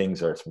that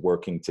things are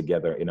working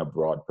together in a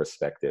broad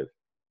perspective,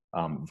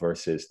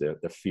 versus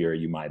the fear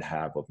you might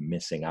have of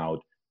missing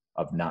out,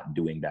 of not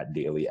doing that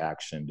daily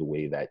action the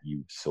way that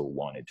you so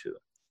wanted to.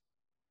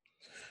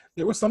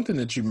 There was something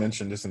that you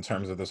mentioned just in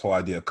terms of this whole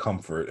idea of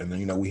comfort. And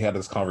then, we had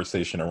this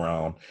conversation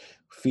around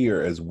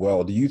fear as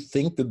well. Do you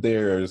think that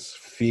there's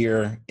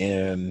fear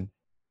in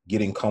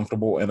getting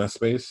comfortable in a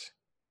space?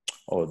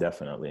 Oh,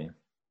 definitely.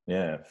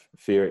 Yeah.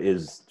 Fear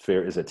is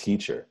a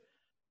teacher,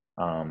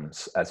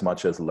 as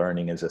much as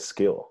learning is a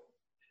skill.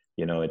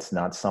 It's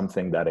not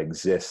something that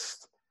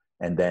exists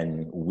and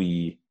then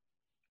we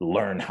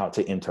learn how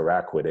to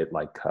interact with it.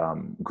 Like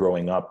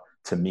growing up,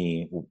 to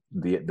me,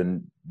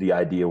 the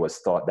idea was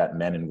thought that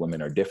men and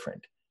women are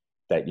different.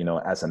 That,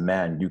 as a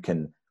man, you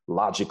can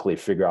logically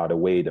figure out a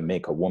way to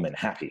make a woman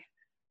happy.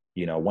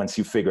 once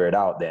you figure it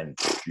out, then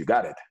you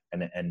got it.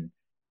 And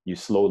you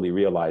slowly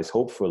realize,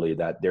 hopefully,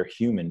 that they're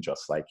human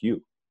just like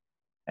you.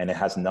 And it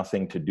has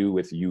nothing to do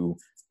with you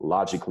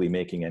logically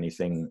making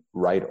anything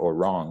right or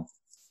wrong.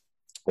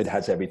 It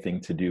has everything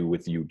to do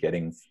with you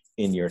getting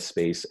in your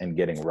space and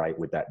getting right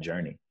with that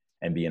journey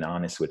and being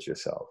honest with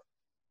yourself.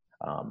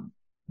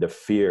 The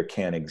fear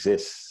can't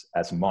exist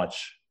as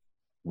much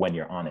when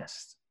you're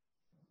honest.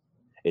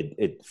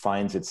 It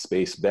finds its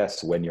space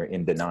best when you're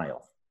in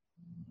denial.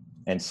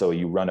 And so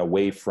you run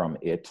away from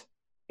it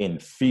in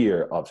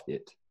fear of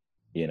it,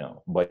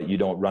 but you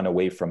don't run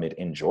away from it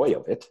in joy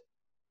of it.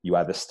 You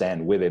either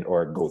stand with it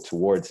or go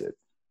towards it.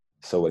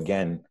 So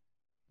again,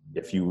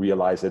 if you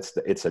realize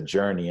it's a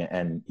journey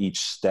and each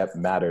step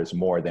matters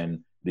more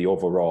than the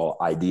overall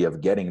idea of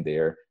getting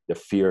there, the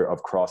fear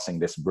of crossing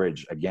this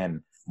bridge.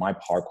 Again, my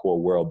parkour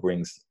world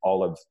brings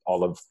all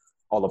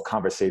of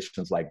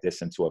conversations like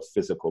this into a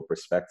physical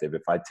perspective.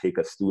 If I take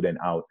a student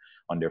out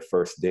on their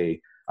first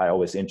day, I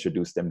always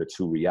introduce them to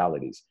two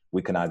realities.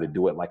 We can either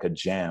do it like a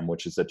jam,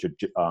 which is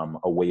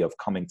a way of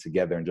coming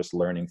together and just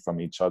learning from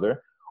each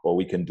other, or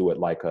we can do it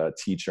like a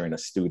teacher and a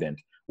student,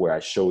 where I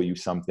show you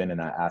something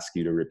and I ask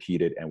you to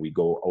repeat it and we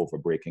go over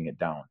breaking it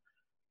down.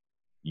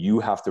 You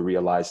have to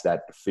realize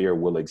that fear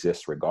will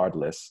exist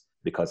regardless,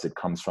 because it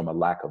comes from a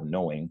lack of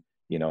knowing,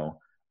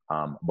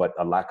 but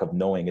a lack of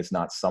knowing is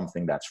not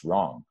something that's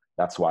wrong.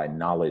 That's why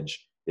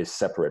knowledge is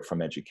separate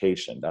from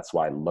education. That's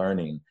why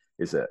learning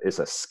is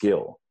a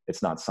skill.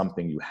 It's not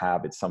something you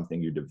have, it's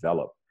something you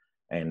develop.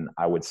 And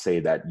I would say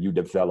that you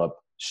develop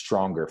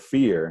stronger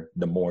fear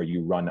the more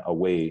you run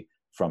away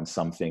from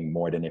something,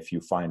 more than if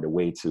you find a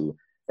way to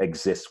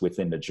exist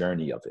within the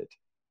journey of it.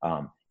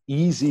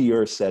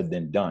 Easier said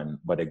than done.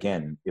 But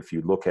again, if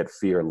you look at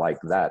fear like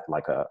that,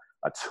 like a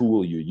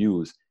tool you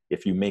use,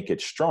 if you make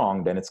it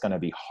strong, then it's going to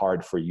be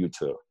hard for you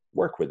to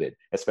work with it,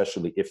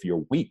 especially if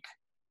you're weak,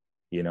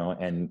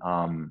 and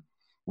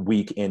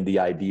weak in the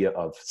idea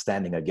of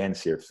standing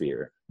against your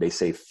fear. They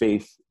say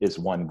faith is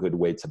one good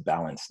way to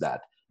balance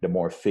that. The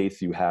more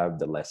faith you have,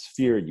 the less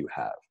fear you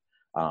have.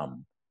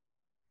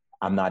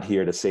 I'm not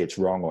here to say it's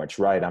wrong or it's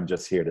right. I'm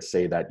just here to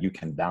say that you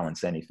can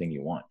balance anything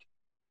you want.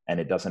 And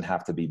it doesn't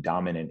have to be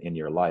dominant in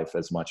your life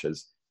as much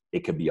as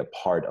it could be a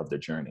part of the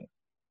journey.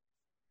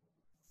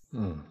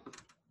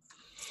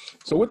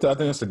 So with that, I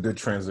think that's a good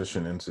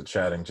transition into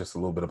chatting just a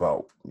little bit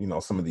about,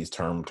 some of these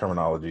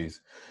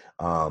terminologies.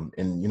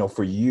 And,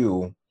 for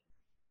you,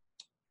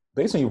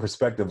 based on your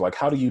perspective, like,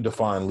 how do you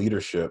define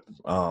leadership?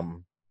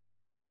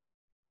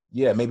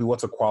 Maybe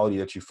what's a quality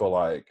that you feel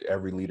like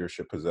every leader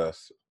should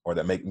possess, or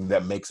that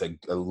makes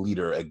a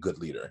leader a good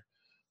leader?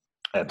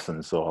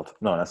 Epsom salt.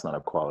 No, that's not a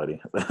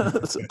quality.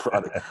 That's a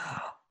product.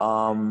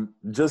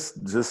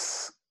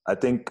 Just I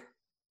think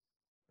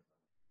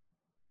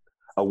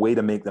a way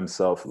to make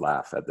themselves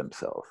laugh at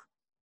themselves.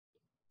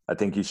 I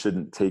think you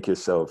shouldn't take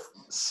yourself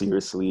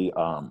seriously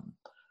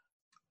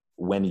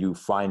when you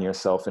find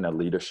yourself in a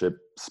leadership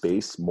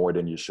space, more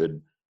than you should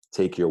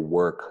take your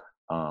work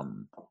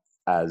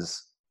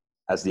as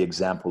the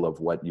example of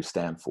what you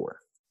stand for.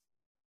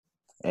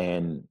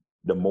 And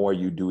the more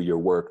you do your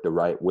work the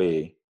right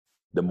way,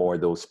 the more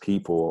those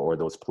people or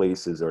those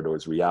places or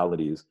those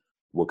realities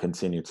will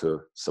continue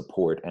to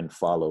support and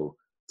follow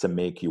to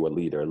make you a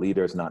leader. A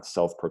leader is not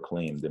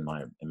self-proclaimed in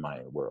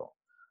my world.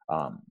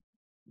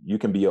 You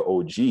can be an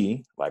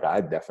OG, like I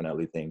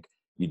definitely think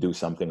you do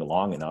something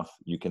long enough,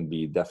 you can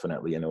be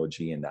definitely an OG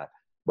in that.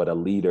 But a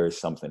leader is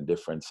something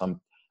different.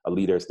 A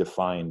leader is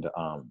defined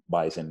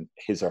by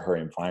his or her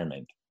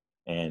environment,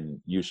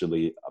 and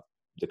usually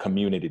the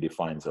community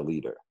defines a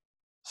leader.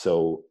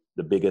 So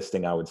the biggest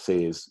thing I would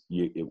say is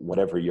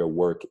whatever your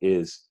work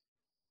is,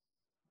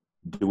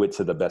 do it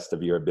to the best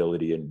of your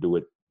ability, and do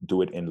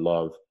it in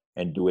love,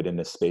 and do it in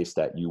the space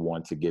that you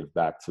want to give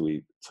back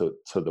to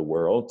the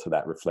world, to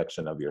that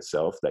reflection of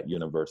yourself, that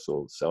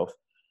universal self.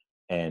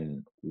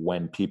 And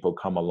when people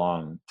come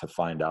along to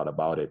find out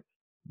about it,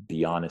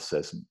 be honest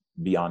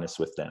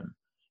with them.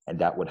 And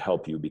that would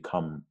help you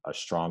become a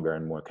stronger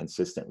and more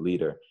consistent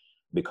leader,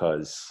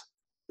 because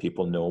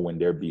people know when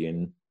they're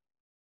being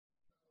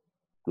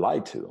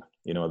lied to.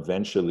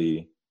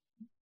 Eventually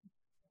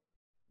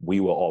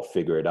we will all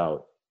figure it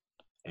out.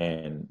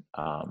 And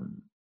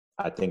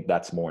I think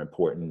that's more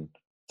important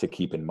to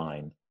keep in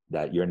mind,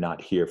 that you're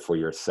not here for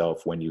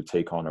yourself when you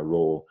take on a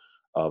role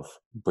of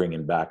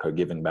bringing back or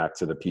giving back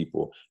to the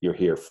people. You're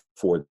here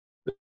for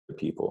the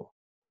people.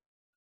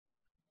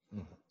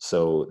 Mm-hmm.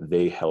 So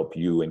they help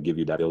you and give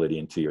you that ability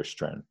into your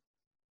strength.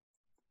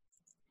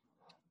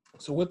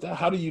 So with that,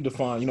 how do you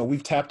define,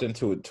 we've tapped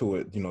into it,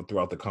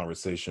 throughout the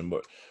conversation,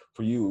 but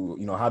for you,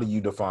 how do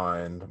you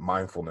define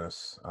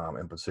mindfulness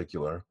in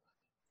particular?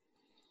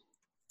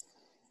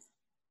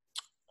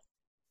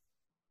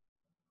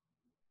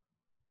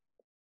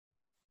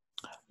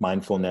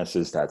 Mindfulness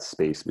is that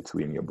space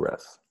between your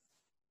breath,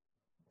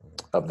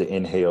 of the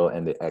inhale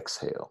and the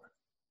exhale,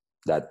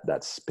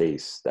 that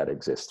space that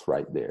exists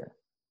right there.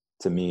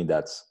 To me,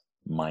 that's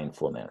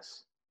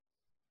mindfulness.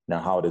 Now,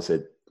 how does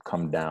it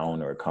come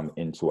down or come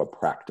into a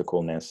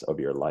practicalness of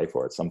your life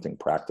or something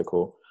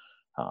practical,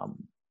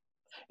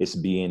 it's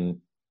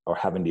being or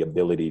having the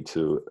ability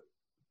to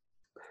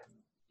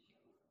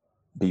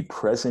be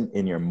present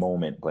in your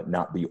moment, but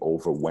not be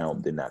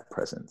overwhelmed in that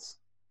presence.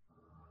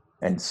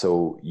 And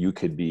so you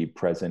could be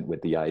present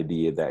with the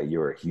idea that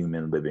you're a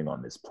human living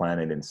on this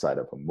planet inside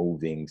of a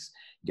moving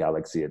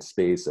galaxy at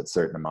space at a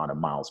certain amount of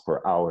miles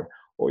per hour,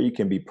 or you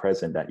can be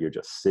present that you're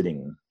just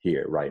sitting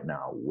here right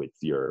now with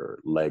your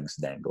legs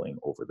dangling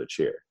over the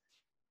chair.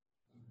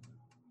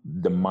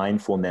 The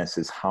mindfulness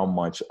is how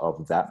much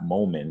of that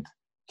moment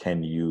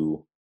can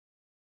you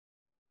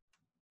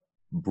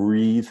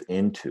breathe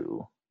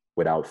into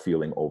without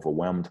feeling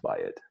overwhelmed by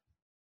it.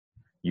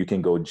 You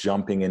can go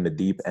jumping in the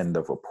deep end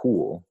of a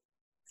pool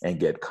and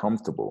get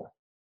comfortable.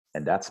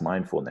 And that's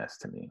mindfulness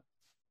to me,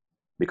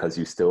 because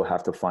you still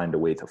have to find a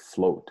way to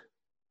float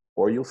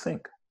or you'll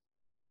sink.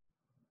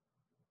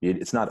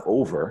 It's not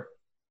over.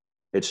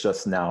 It's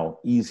just now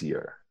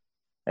easier.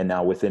 And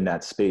now within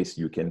that space,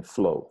 you can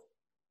flow.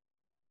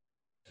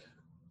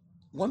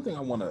 One thing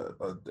I want to,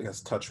 I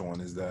guess, touch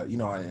on is that,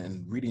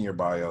 in reading your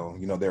bio,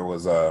 there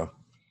was an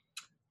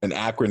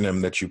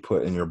acronym that you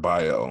put in your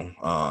bio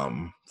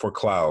for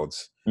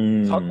clouds.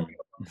 Talk to me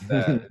about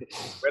that.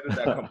 Where did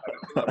that come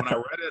from? When I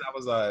read it, I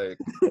was like,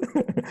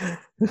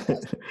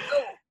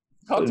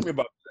 talk to me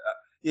about that.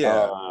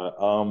 Yeah.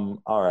 All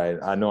right.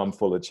 I know I'm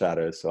full of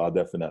chatter, so I'll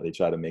definitely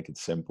try to make it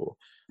simple.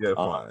 Yeah,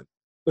 fine.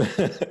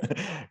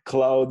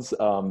 Clouds,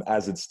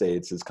 as it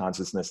states, is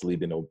consciousness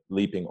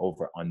leaping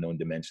over unknown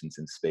dimensions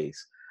in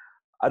space.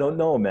 I don't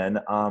know, man.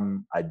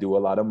 I do a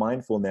lot of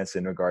mindfulness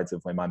in regards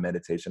of when my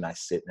meditation, I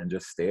sit and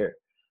just stare.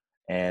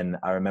 And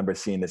I remember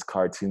seeing this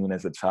cartoon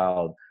as a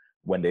child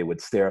when they would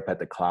stare up at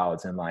the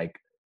clouds and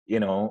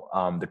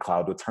the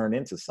cloud would turn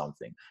into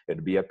something.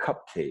 It'd be a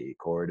cupcake,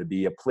 or it'd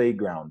be a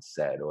playground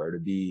set, or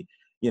it'd be,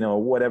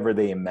 whatever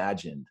they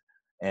imagined.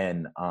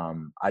 And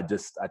I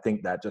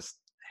think that just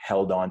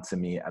held on to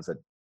me as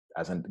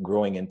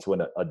growing into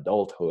an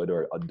adulthood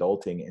or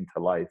adulting into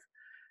life.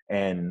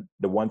 And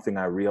the one thing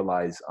I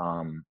realized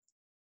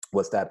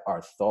was that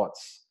our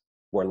thoughts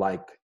were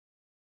like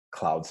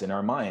clouds in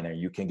our mind, and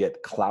you can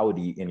get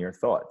cloudy in your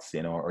thoughts,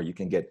 or you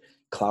can get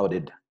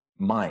clouded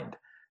mind.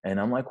 And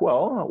I'm like,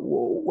 well,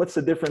 what's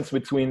the difference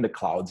between the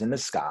clouds in the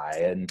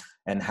sky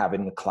and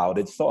having a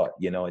clouded thought?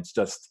 It's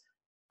just,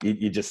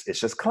 it's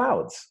just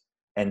clouds.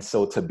 And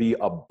so to be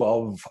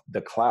above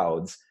the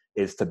clouds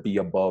is to be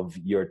above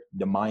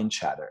the mind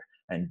chatter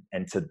and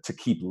to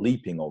keep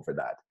leaping over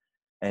that.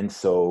 And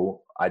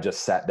so I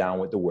just sat down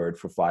with the word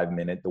for 5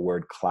 minutes, the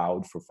word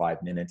cloud for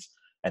 5 minutes.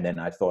 And then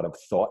I thought of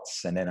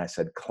thoughts, and then I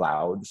said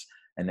clouds.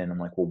 And then I'm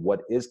like, well,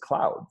 what is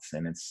clouds?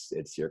 And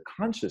it's your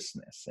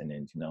consciousness. And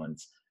then,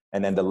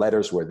 and then the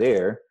letters were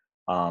there.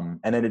 And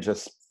then it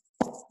just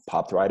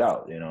popped right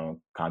out,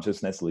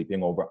 consciousness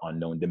leaping over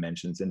unknown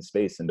dimensions in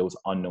space. And those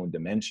unknown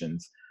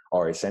dimensions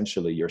are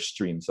essentially your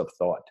streams of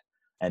thought.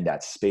 And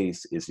that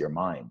space is your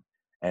mind.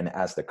 And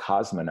as the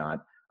cosmonaut,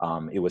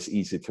 it was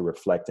easy to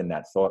reflect in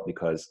that thought,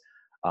 because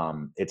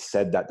it's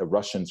said that the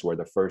Russians were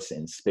the first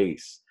in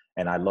space.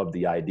 And I love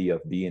the idea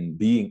of being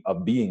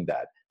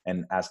that.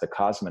 And as the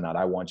cosmonaut,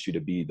 I want you to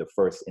be the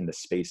first in the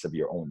space of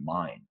your own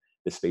mind,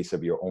 the space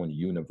of your own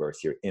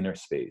universe, your inner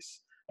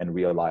space, and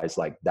realize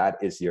like that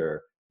is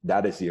your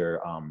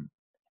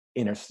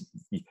inner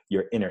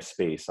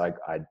space.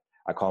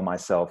 I call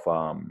myself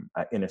an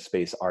inner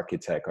space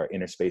architect or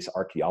inner space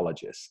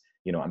archaeologist.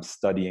 I'm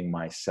studying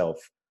myself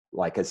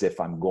like as if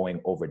I'm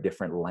going over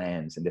different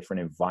lands and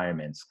different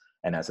environments.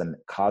 And as a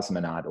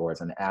cosmonaut or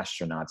as an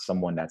astronaut,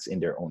 someone that's in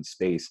their own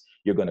space,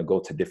 you're going to go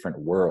to different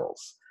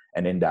worlds.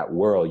 And in that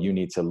world, you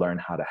need to learn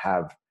how to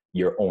have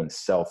your own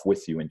self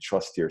with you and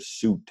trust your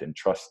suit and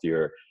trust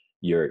your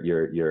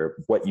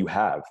what you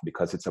have,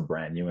 because it's a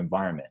brand new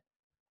environment.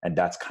 And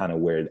that's kind of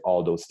where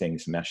all those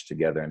things mesh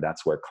together. And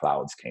that's where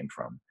clouds came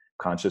from.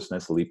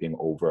 Consciousness leaping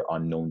over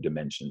unknown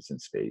dimensions in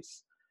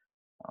space.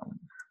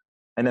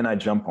 And then I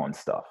jump on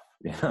stuff.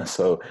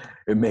 So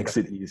it makes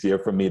it easier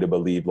for me to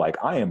believe like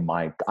I am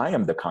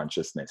the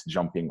consciousness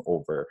jumping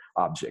over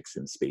objects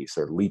in space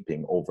or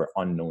leaping over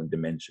unknown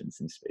dimensions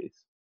in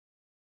space.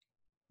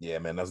 Yeah,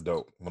 man, that's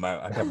dope. When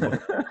I kept looking.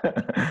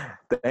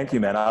 Thank you,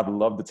 man. I'd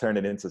love to turn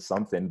it into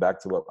something,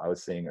 back to what I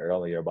was saying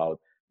earlier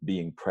about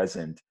being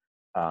present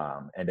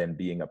and then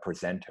being a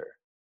presenter.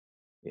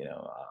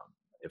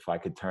 If I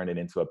could turn it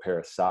into a pair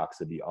of socks,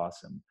 it'd be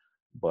awesome.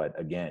 But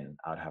again,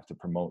 I'd have to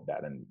promote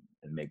that and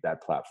make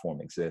that platform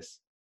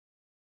exist.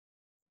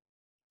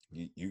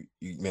 You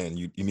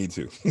need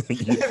to.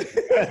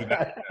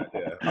 Yeah.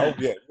 Oh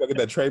yeah, you get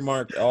that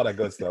trademark, all that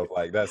good stuff.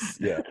 Like that's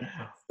yeah.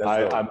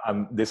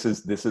 This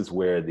is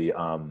where the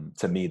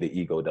to me the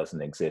ego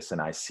doesn't exist,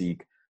 and I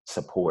seek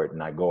support,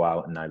 and I go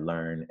out and I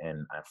learn,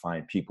 and I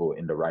find people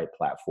in the right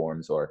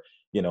platforms or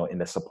in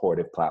the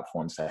supportive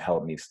platforms to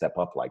help me step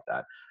up like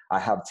that. I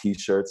have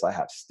T-shirts, I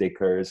have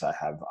stickers, I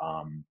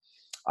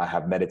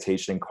have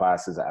meditation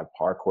classes, I have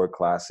parkour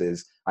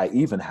classes, I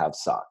even have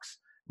socks.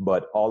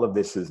 But all of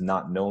this is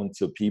not known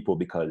to people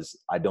because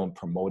I don't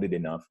promote it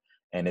enough.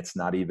 And it's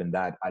not even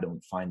that I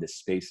don't find the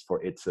space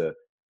for it to,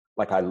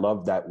 like, I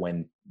love that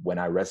when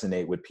I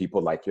resonate with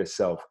people like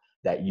yourself,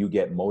 that you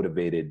get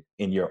motivated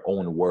in your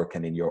own work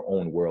and in your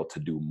own world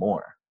to do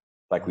more.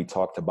 Like we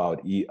talked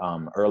about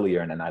earlier,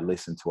 and then I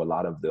listened to a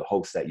lot of the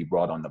hosts that you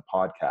brought on the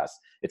podcast.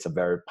 It's a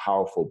very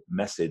powerful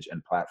message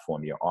and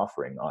platform you're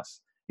offering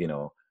us, you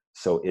know.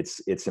 So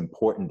it's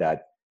important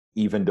that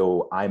even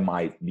though I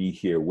might be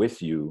here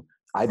with you,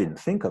 I didn't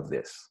think of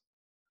this.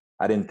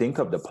 I didn't think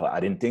of the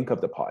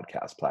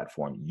podcast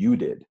platform. You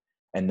did.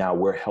 And now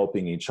we're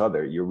helping each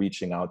other. You're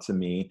reaching out to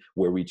me,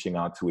 we're reaching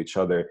out to each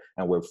other,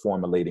 and we're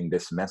formulating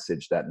this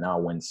message that now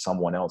when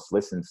someone else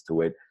listens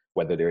to it,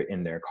 whether they're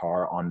in their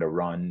car, on the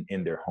run,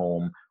 in their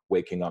home,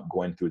 waking up,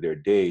 going through their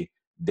day,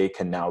 they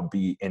can now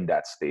be in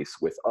that space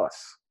with us.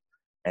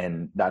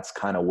 And that's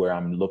kind of where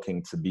I'm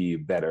looking to be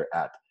better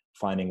at,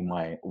 finding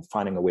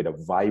a way to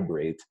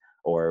vibrate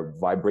or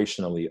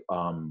vibrationally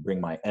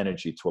bring my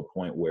energy to a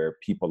point where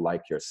people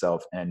like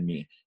yourself and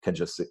me can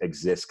just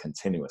exist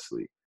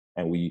continuously.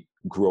 And we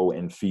grow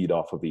and feed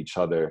off of each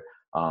other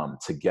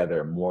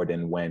together, more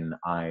than when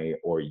I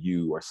or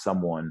you or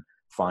someone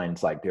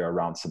finds like they're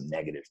around some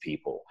negative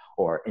people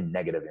or in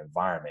negative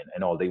environment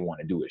and all they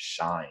want to do is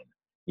shine,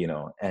 you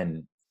know.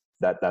 And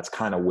that's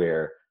kind of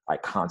where I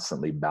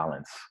constantly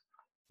balance,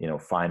 you know,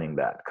 finding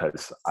that,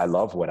 because I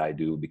love what I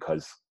do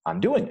because I'm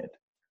doing it.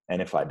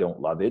 And if I don't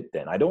love it,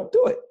 then I don't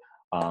do it.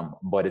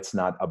 But it's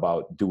not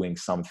about doing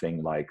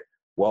something like,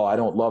 well, I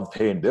don't love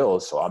paying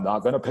bills, so I'm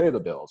not going to pay the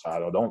bills. I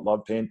don't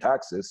love paying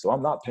taxes, so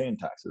I'm not paying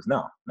taxes.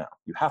 No,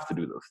 you have to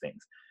do those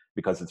things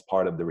because it's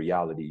part of the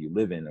reality you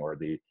live in, or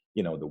the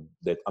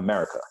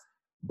America.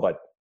 But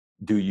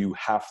do you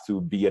have to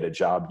be at a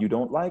job you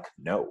don't like?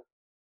 No,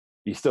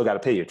 you still got to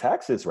pay your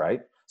taxes,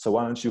 right? So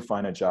why don't you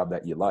find a job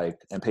that you like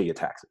and pay your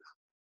taxes?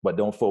 But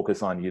don't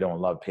focus on you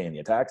don't love paying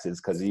your taxes,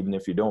 because even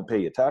if you don't pay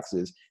your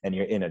taxes and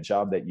you're in a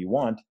job that you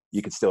want,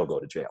 you could still go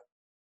to jail.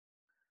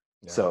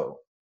 Yeah. So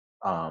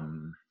I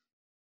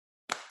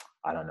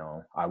don't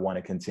know. I want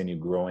to continue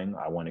growing.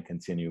 I want to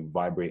continue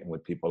vibrating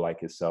with people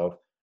like yourself.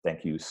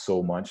 Thank you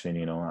so much. And,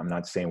 you know, I'm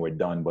not saying we're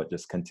done, but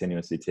just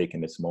continuously taking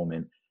this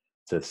moment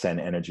to send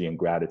energy and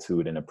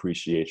gratitude and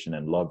appreciation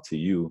and love to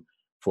you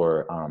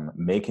for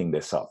making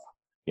this up,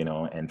 you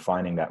know, and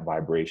finding that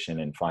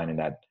vibration and finding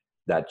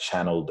that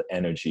channeled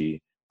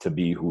energy to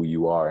be who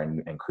you are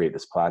and create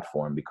this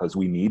platform, because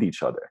we need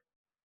each other.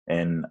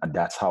 And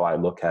that's how I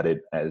look at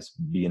it, as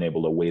being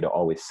able a way to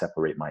always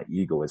separate my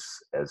ego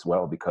as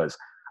well, because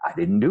I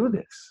didn't do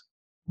this,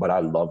 but I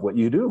love what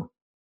you do,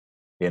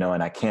 you know,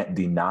 and I can't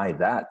deny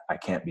that. I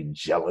can't be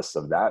jealous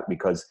of that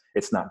because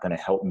it's not going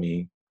to help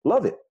me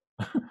love it.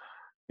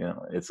 You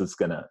know, it's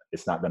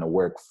not going to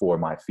work for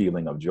my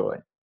feeling of joy.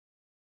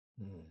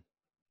 Mm.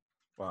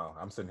 Wow.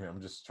 I'm sitting here. I'm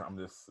just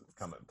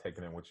kind of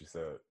taking in what you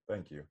said.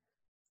 Thank you.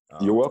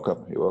 You're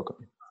welcome. You're welcome.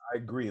 I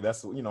agree.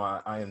 That's, you know,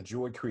 I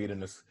enjoy creating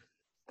this,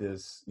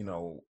 you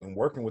know, and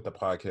working with the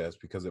podcast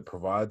because it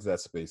provides that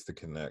space to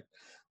connect.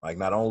 Like,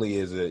 not only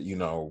is it, you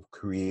know,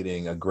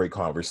 creating a great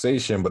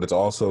conversation, but it's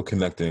also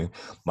connecting,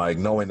 like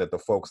knowing that the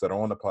folks that are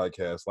on the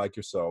podcast, like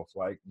yourself,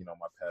 like, you know,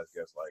 my past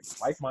guests, like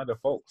like-minded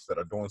folks that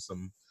are doing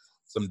some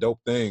dope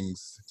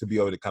things to be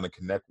able to kind of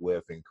connect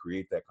with and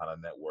create that kind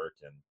of network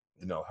and,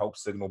 you know, help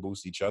signal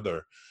boost each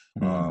other.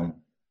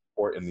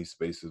 Or in these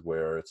spaces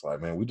where it's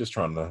like, man, we're just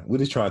trying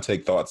to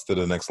take thoughts to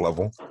the next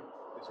level.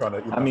 Trying to,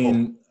 you know, I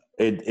mean,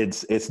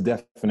 it's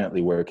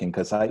definitely working,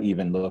 because I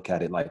even look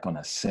at it like on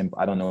a simple,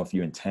 I don't know if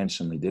you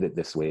intentionally did it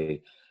this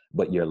way,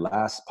 but your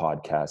last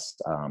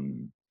podcast,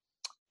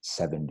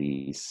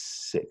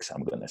 76,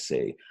 I'm going to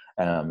say,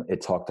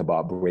 it talked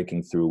about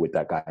breaking through with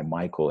that guy,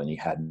 Michael, and he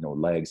had no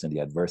legs and the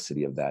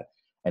adversity of that.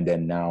 And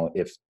then now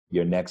if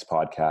your next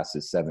podcast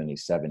is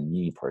 77,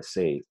 me per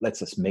se, let's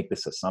just make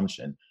this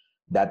assumption,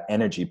 that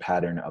energy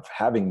pattern of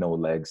having no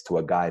legs to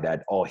a guy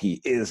that all he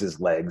is his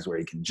legs, where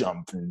he can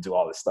jump and do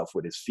all this stuff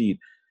with his feet,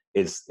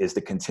 is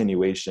the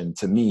continuation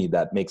to me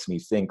that makes me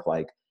think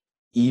like,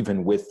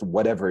 even with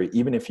whatever,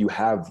 even if you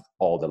have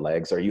all the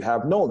legs or you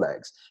have no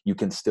legs, you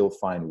can still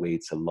find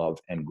ways to love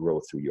and grow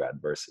through your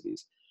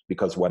adversities.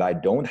 Because what I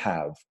don't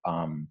have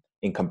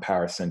in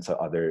comparison to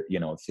other,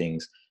 you know,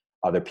 things,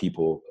 other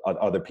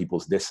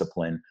people's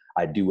discipline,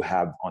 I do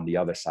have on the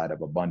other side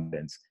of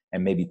abundance.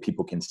 And maybe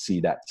people can see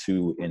that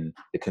too in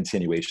the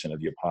continuation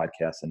of your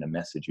podcast and the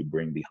message you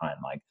bring behind,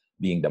 like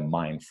being the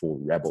mindful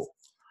rebel.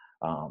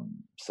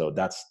 So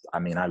that's, I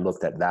mean, I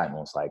looked at that and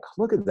was like,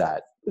 look at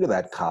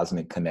that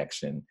cosmic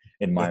connection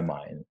in my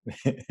mind.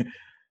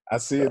 I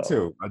see it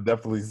too. I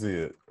definitely see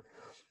it.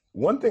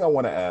 One thing I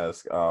want to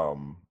ask,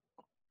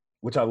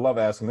 which I love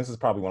asking, this is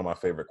probably one of my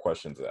favorite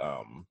questions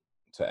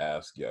to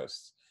ask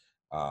guests,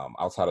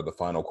 outside of the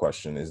final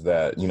question, is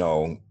that, you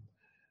know,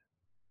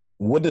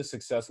 what does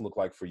success look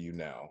like for you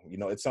now? You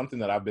know, it's something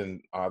that I've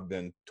been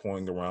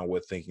toying around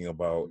with, thinking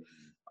about.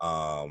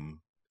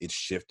 It's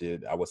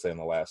shifted, I would say, in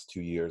the last 2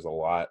 years a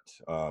lot,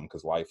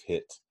 because life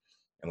hit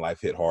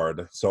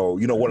hard. So,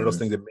 you know, one of those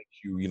things that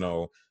makes you, you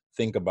know,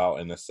 think about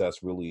and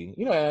assess really,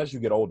 as you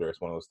get older.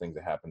 It's one of those things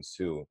that happens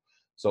too.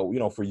 So,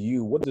 for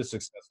you, what does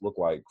success look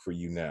like for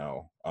you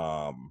now?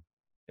 And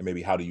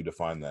maybe how do you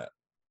define that?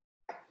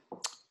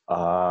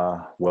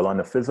 Well, on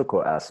the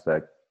physical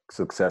aspect,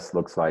 success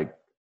looks like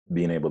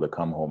being able to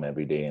come home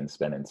every day and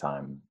spending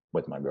time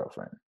with my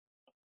girlfriend,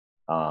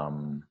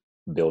 um,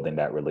 building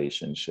that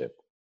relationship.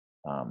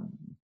 Um,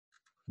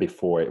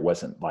 Before it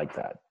wasn't like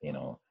that,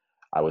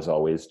 I was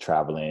always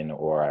traveling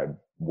or I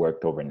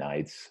worked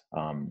overnights.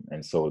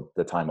 And so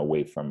the time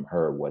away from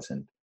her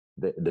wasn't,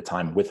 the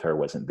time with her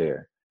wasn't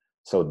there.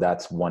 So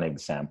that's one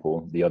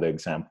example. The other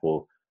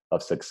example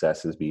of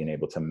success is being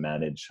able to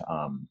manage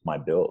my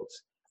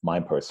bills, my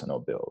personal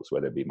bills,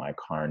 whether it be my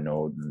car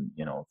note and,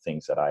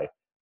 things that I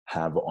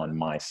have on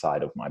my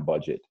side of my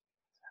budget,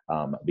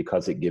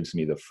 because it gives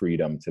me the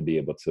freedom to be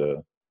able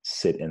to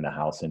sit in the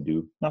house and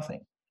do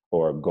nothing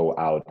or go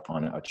out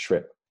on a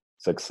trip.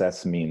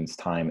 Success means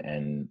time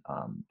and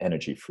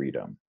energy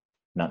freedom,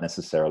 not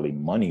necessarily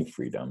money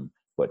freedom,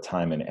 but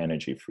time and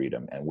energy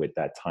freedom. And with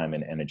that time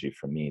and energy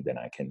for me, then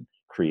I can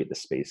create the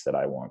space that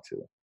I want to.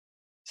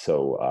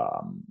 So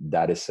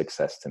that is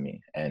success to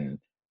me. And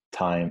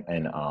time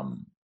and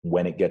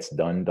when it gets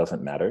done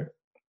doesn't matter,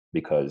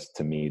 because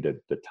to me,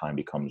 the time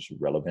becomes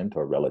relevant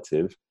or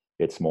relative.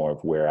 It's more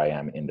of where I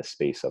am in the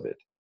space of it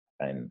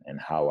and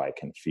how I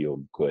can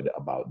feel good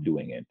about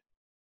doing it.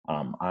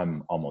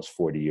 I'm almost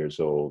 40 years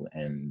old,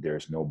 and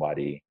there's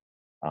nobody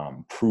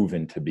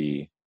proven to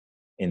be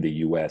in the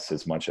US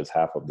as much as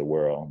half of the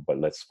world, but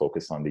let's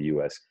focus on the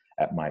US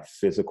at my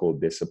physical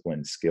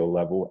discipline, skill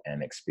level,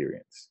 and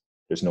experience.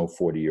 There's no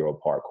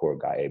 40-year-old parkour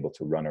guy able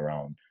to run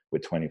around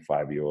with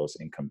 25-year-olds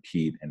and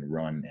compete and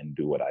run and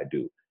do what I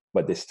do.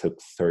 But this took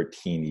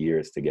 13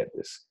 years to get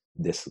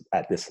this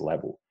at this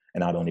level.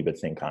 And I don't even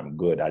think I'm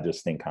good. I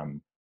just think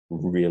I'm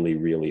really,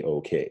 really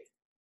okay.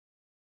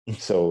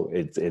 So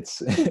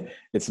it's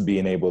it's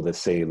being able to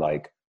say,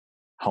 like,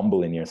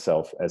 humbling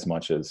yourself as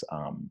much as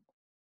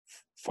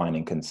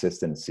finding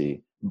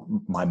consistency.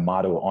 My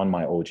motto on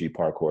my OG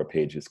parkour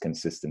page is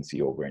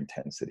consistency over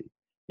intensity.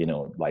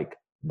 Like,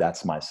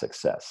 that's my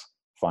success.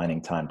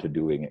 Finding time to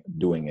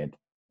doing it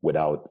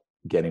without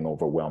getting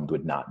overwhelmed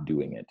with not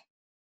doing it.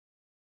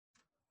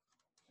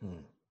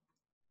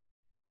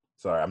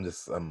 Sorry,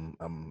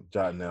 I'm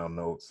jotting down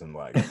notes, and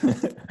like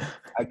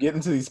I get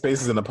into these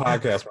spaces in the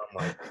podcast where I'm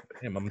like,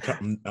 damn,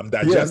 I'm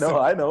digesting. Yeah, no,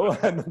 I know.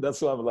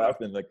 That's why I'm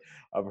laughing. Like,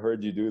 I've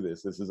heard you do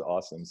this. This is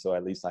awesome. So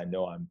at least I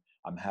know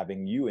I'm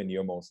having you in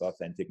your most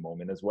authentic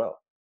moment as well.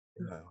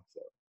 Yeah.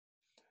 So.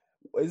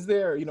 Is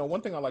there,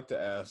 one thing I like to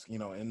ask,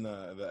 in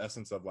the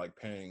essence of like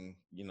paying,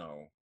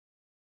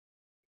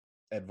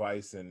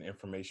 advice and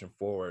information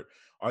forward,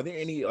 are there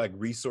any like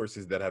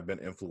resources that have been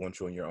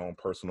influential in your own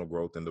personal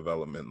growth and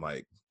development,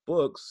 like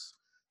books,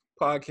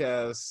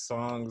 podcasts,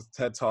 songs,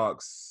 TED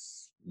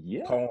Talks,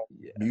 poems,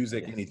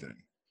 music, anything?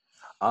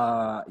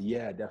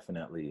 Yeah,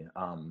 definitely.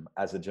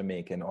 As a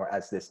Jamaican, or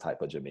as this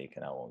type of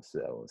Jamaican, I won't say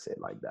it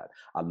like that.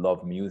 I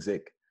love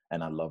music,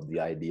 and I love the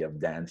idea of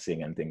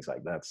dancing and things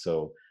like that.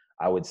 So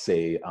I would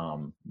say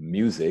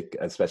music,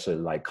 especially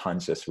like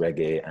conscious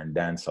reggae and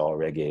dancehall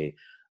reggae,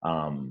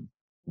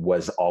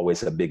 was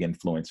always a big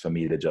influence for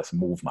me to just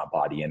move my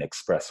body and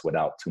express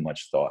without too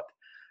much thought.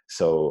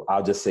 So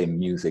I'll just say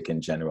music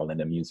in general, and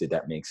the music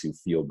that makes you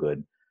feel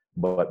good,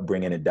 but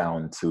bringing it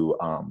down to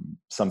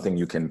something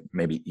you can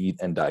maybe eat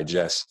and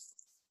digest,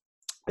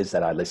 is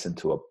that I listen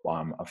to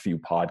a few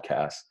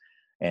podcasts,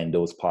 and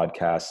those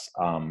podcasts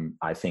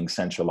I think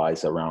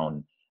centralize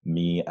around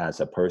me as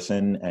a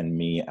person and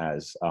me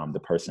as the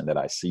person that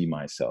I see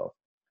myself.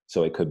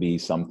 So it could be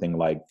something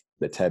like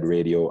the TED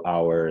Radio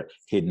Hour,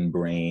 Hidden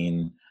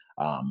Brain,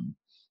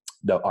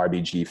 the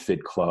RBG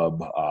Fit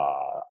Club.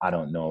 I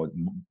don't know.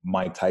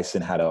 Mike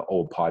Tyson had an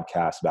old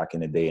podcast back in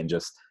the day, and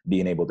just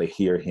being able to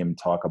hear him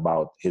talk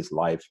about his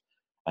life.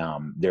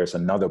 There's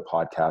another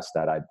podcast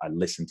that I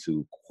listen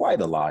to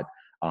quite a lot,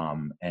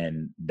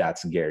 and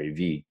that's Gary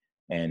Vee.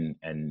 And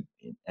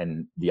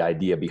the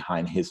idea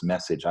behind his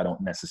message, I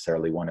don't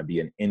necessarily want to be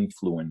an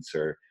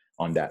influencer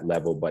on that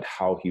level, but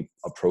how he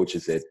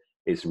approaches it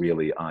is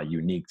really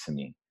unique to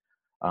me.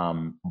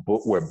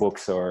 Where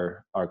books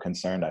are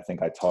concerned, I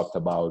think I talked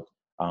about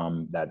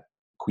that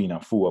Queen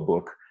Afua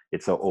book.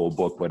 It's an old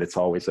book, but it's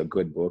always a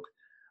good book.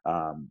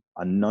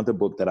 Another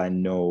book that I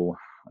know,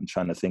 I'm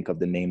trying to think of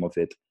the name of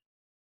it.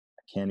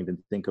 I can't even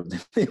think of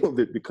the name of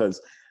it,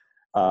 because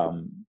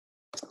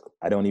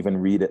I don't even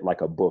read it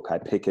like a book. I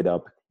pick it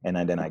up and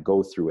then I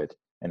go through it.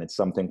 And it's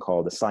something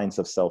called The Science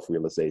of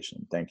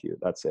Self-Realization. Thank you.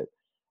 That's it.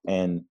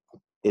 And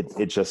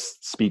it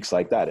just speaks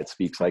like that. It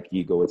speaks like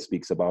ego. It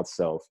speaks about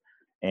self.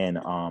 And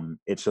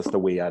it's just a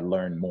way I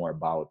learn more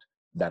about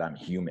that I'm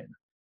human.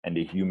 And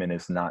the human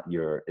is not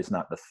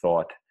the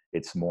thought.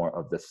 It's more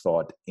of the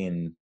thought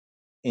in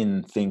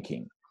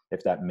thinking,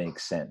 if that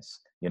makes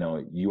sense.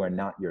 You are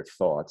not your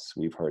thoughts.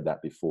 We've heard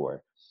that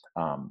before.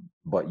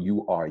 But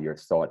you are your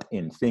thought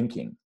in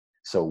thinking.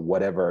 So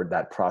whatever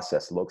that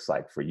process looks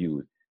like for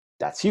you,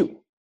 that's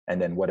you.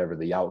 And then whatever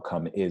the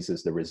outcome is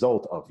the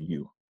result of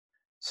you.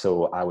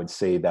 So I would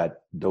say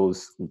that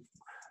those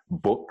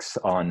books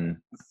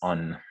on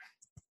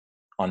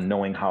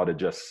knowing how to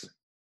just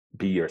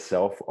be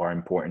yourself are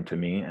important to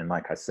me. And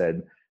like I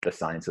said, The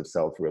Science of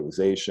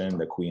Self-Realization,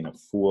 the Queen of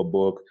Fool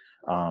book,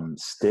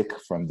 Stick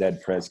from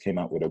Dead Prez came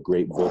out with a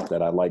great book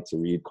that I like to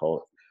read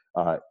called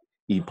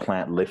Eat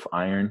Plant Lift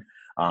Iron.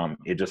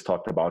 It just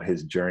talked about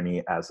his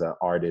journey as an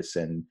artist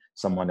and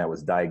someone that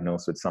was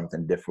diagnosed with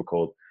something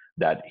difficult,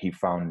 that he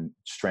found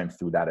strength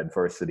through that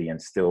adversity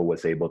and still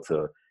was able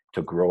to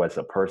grow as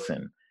a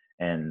person.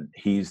 And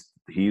he's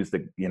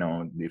the, you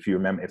know, if you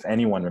remember, if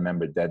anyone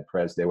remembered Dead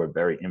Prez, they were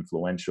very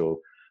influential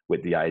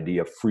with the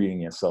idea of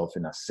freeing yourself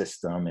in a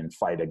system and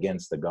fight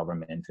against the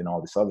government and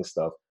all this other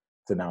stuff,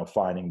 to now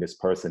finding this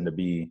person to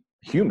be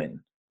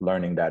human,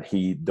 learning that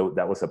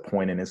that was a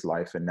point in his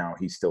life, and now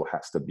he still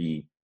has to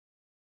be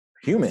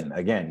human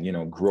again, you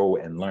know, grow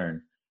and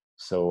learn.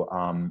 So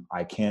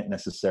I can't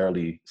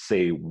necessarily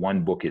say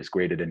one book is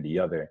greater than the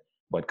other,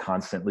 but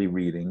constantly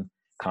reading,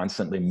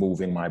 constantly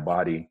moving my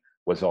body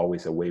was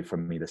always a way for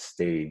me to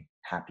stay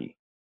happy.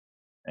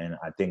 And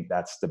I think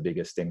that's the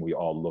biggest thing we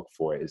all look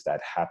for, is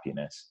that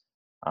happiness.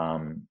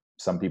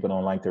 Some people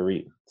don't like to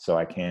read, so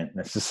I can't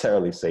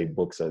necessarily say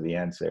books are the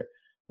answer,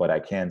 but I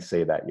can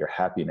say that your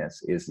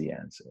happiness is the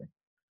answer.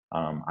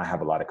 I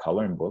have a lot of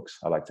coloring books.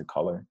 I like to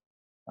color.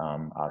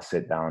 I'll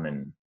sit down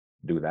and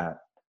do that.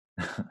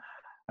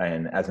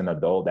 And as an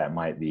adult, that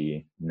might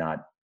be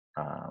not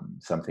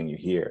something you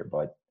hear,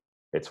 but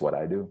it's what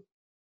I do.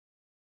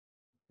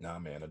 Nah,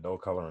 man,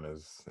 adult coloring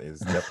is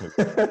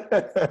definitely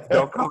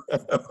adult coloring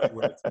is definitely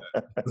where it's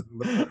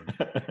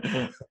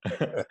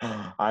at.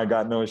 I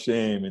got no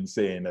shame in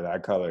saying that I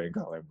color in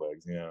coloring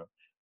books, you know,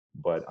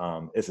 but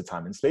it's a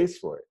time and space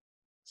for it.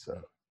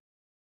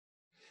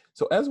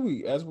 So as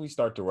we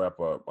start to wrap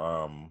up,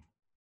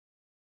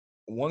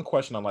 one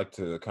question I'd like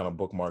to kind of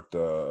bookmark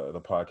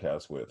the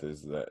podcast with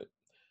is that,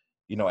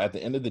 you know, at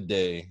the end of the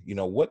day, you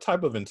know, what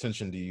type of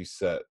intention do you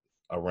set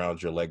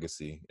around your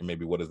legacy, and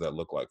maybe what does that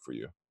look like for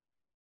you?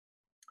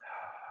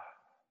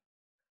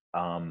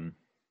 I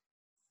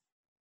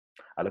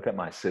look at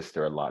my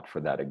sister a lot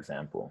for that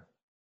example.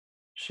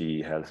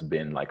 She has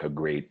been like a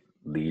great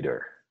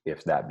leader.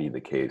 If that be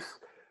the case,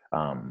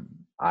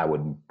 I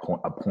would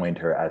appoint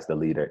her as the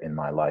leader in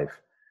my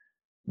life,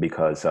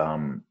 because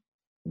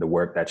the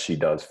work that she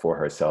does for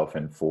herself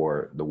and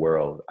for the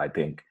world, I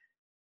think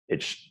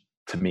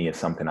to me, it's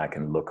something I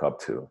can look up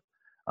to.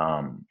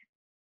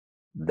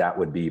 That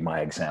would be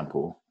my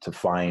example, to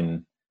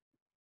find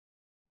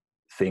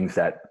things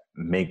that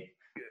make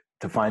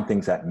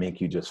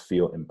you just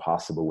feel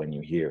impossible when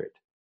you hear it.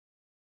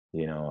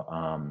 You know,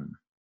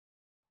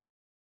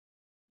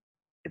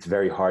 it's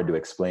very hard to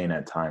explain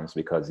at times,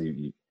 because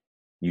you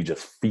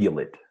just feel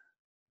it.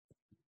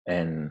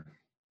 And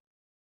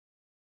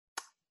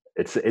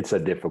it's a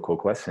difficult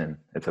question.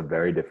 It's a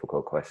very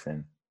difficult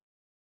question.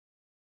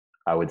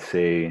 I would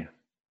say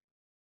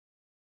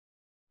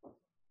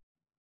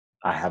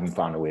I haven't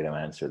found a way to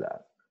answer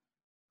that.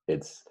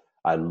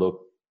 I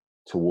look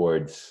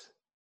towards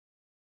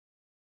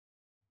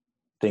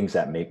things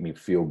that make me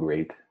feel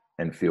great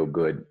and feel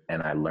good,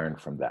 and I learn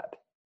from that.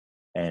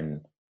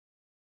 And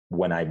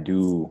when I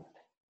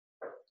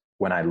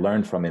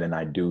learn from it and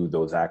I do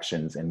those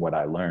actions and what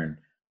I learn,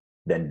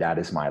 then that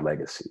is my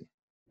legacy.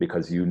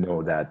 Because you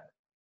know that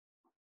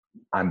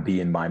I'm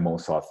being my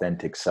most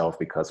authentic self,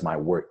 because my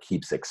work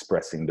keeps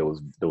expressing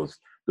those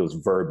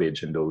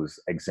verbiage and those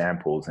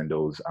examples and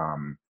those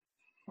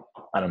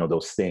I don't know,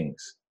 those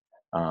things.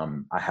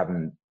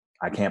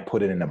 I can't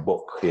put it in a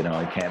book, you know.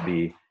 It can't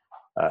be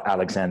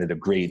Alexander the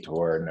Great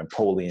or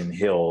Napoleon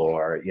Hill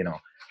or, you know,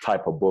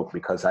 type of book,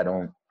 because I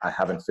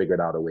haven't figured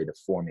out a way to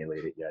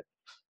formulate it yet.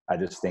 I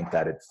just think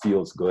that it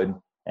feels good.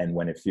 And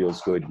when it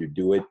feels good, you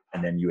do it.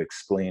 And then you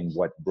explain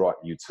what brought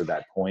you to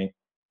that point.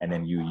 And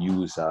then you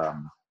use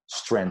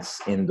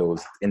strengths in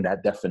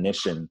that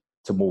definition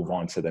to move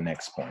on to the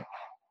next point.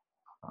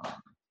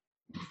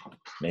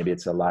 Maybe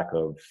it's a lack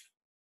of,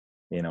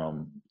 you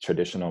know,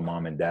 traditional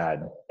mom and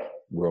dad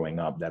growing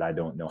up, that I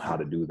don't know how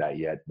to do that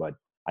yet, but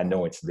I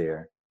know it's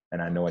there.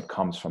 And I know it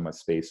comes from a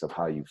space of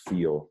how you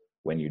feel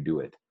when you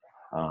do it.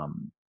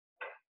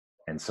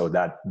 And so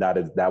that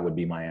would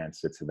be my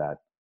answer to that.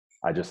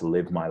 I just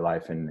live my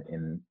life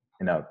in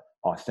a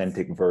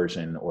authentic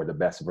version, or the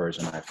best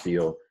version I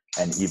feel.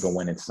 And even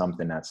when it's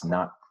something that's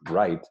not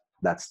right,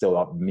 that's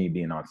still me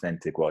being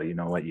authentic. Well, you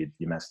know what, you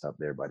messed up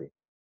there, buddy.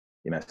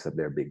 You messed up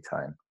there big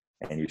time,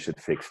 and you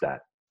should fix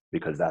that,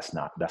 because that's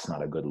not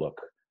a good look.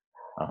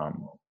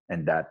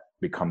 And that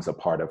becomes a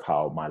part of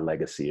how my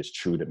legacy is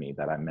true to me,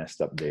 that I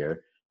messed up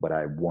there, but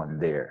I won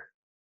there.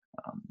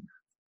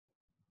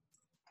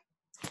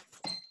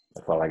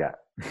 That's all I got.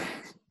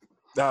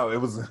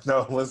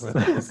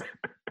 Listen.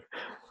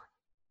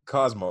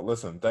 Cosmo,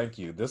 listen, thank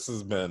you. This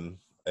has been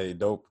a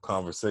dope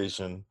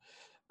conversation.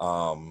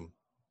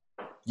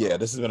 This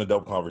has been a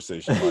dope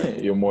conversation.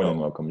 Like, you're more than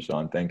welcome,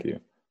 Sean. Thank you.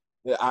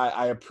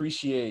 I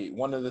appreciate,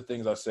 one of the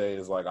things I say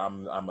is, like,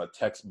 I'm a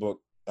textbook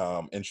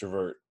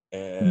introvert,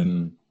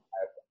 and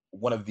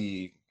one of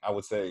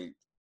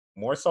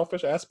more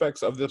selfish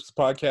aspects of this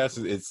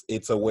podcast.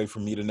 It's a way for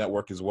me to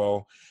network as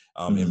well,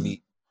 and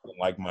meet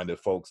like-minded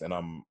folks. And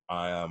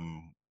I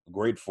am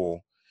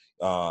grateful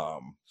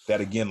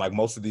that, again, like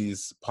most of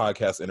these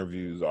podcast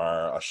interviews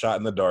are a shot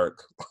in the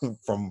dark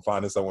from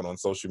finding someone on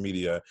social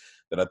media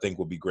that I think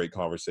will be great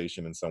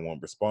conversation, and someone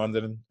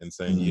responded and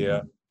saying,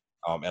 yeah.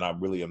 And I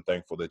really am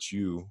thankful that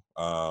you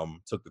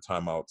took the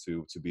time out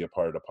to be a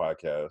part of the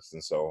podcast.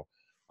 And so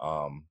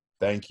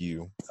thank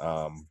you.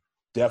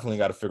 Definitely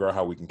got to figure out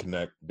how we can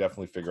connect.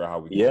 Definitely figure out how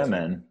we can Yeah,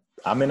 continue. man.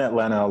 I'm in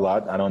Atlanta a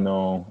lot. I don't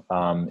know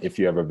if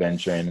you ever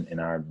venture in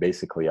our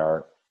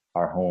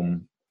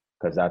home,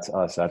 because that's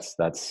us.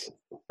 That's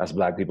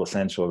Black People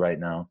Central right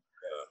now.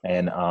 Yeah.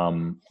 And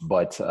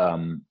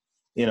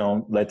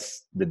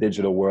the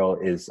digital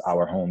world is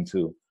our home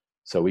too,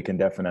 so we can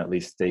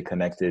definitely stay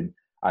connected.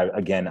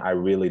 I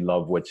really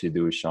love what you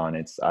do, Sean.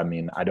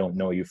 I don't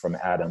know you from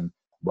Adam,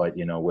 but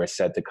we're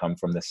said to come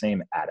from the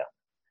same Adam.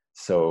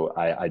 So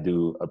I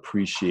do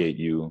appreciate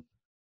you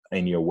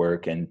in your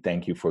work, and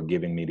thank you for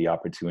giving me the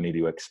opportunity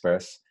to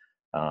express.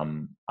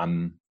 I'm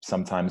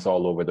sometimes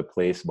all over the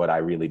place, but I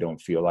really don't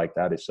feel like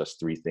that. It's just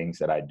 3 things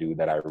that I do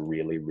that I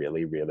really,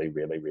 really, really,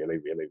 really, really,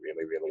 really,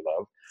 really, really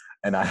love.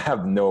 And I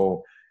have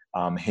no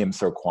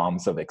hints or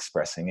qualms of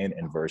expressing it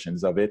and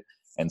versions of it.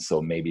 And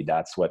so maybe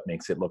that's what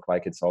makes it look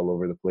like it's all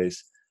over the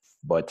place.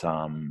 But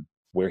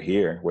we're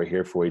here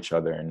for each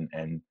other.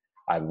 And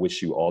I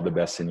wish you all the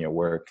best in your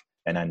work.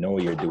 And I know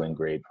you're doing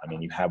great. I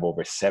mean, you have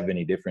over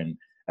 70 different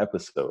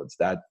episodes.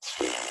 That's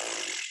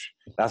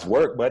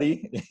work,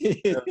 buddy.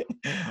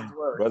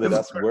 Brother,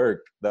 that's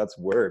work. That's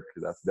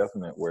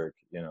definite work.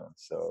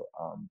 So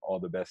all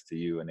the best to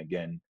you. And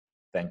again,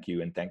 thank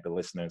you, and thank the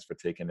listeners for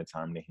taking the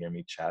time to hear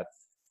me chat.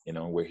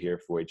 We're here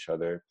for each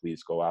other.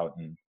 Please go out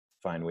and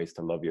find ways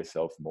to love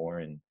yourself more,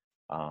 and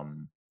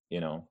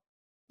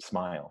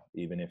smile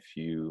even if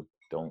you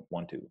don't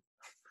want to.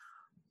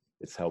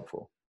 It's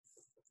helpful.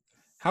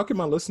 How can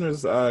my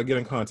listeners get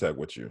in contact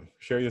with you?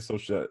 Share your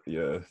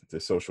the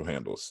social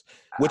handles,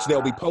 which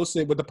they'll be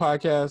posted with the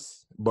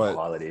podcast. But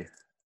quality,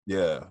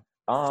 yeah.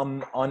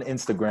 On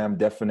Instagram,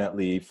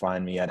 definitely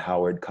find me at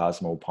Howard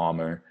Cosmo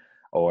Palmer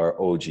or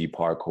OG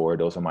Parkour.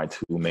 Those are my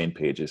 2 main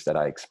pages that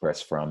I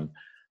express from.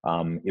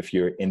 If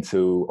you're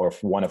into or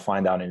want to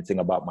find out anything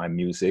about my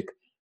music,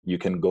 you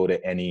can go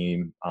to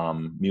any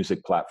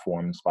music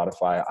platform,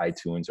 Spotify,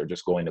 iTunes, or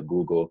just go into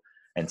Google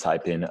and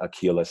type in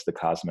Achilles the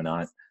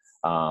Cosmonaut.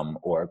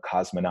 Or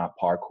Cosmonaut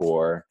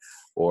Parkour,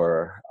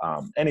 or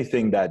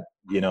anything that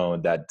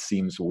that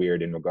seems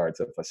weird in regards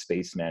of a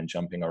spaceman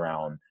jumping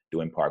around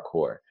doing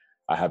parkour.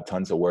 I have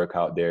tons of work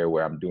out there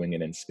where I'm doing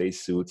it in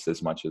spacesuits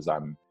as much as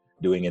I'm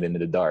doing it in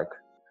the dark.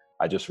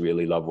 I just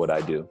really love what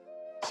I do.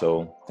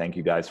 So thank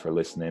you guys for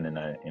listening, and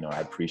I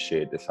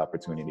appreciate this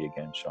opportunity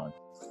again, Sean.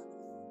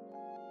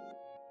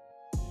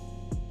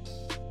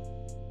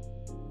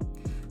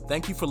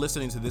 Thank you for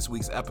listening to this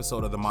week's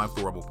episode of the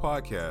Mindful Rebel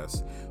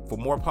podcast. For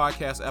more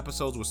podcast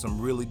episodes with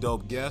some really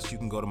dope guests, you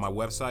can go to my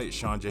website,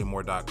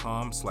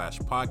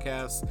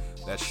 seanjmoore.com/podcast.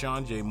 That's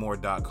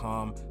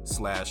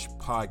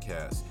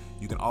seanjmoore.com/podcast.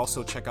 You can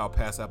also check out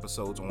past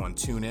episodes on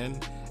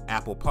TuneIn,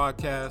 Apple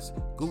Podcasts,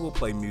 Google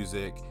Play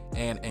Music,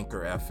 and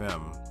Anchor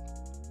FM.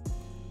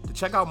 To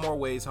check out more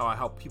ways how I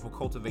help people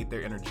cultivate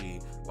their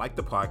energy, like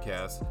the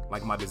podcast,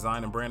 like my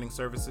design and branding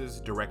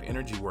services, direct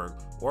energy work,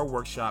 or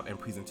workshop and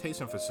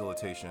presentation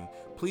facilitation,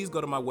 please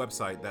go to my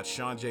website. That's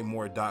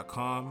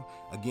seanjmoore.com.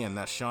 Again,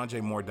 that's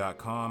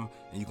seanjmoore.com,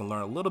 and you can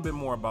learn a little bit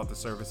more about the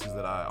services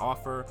that I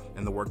offer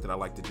and the work that I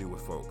like to do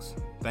with folks.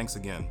 Thanks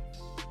again.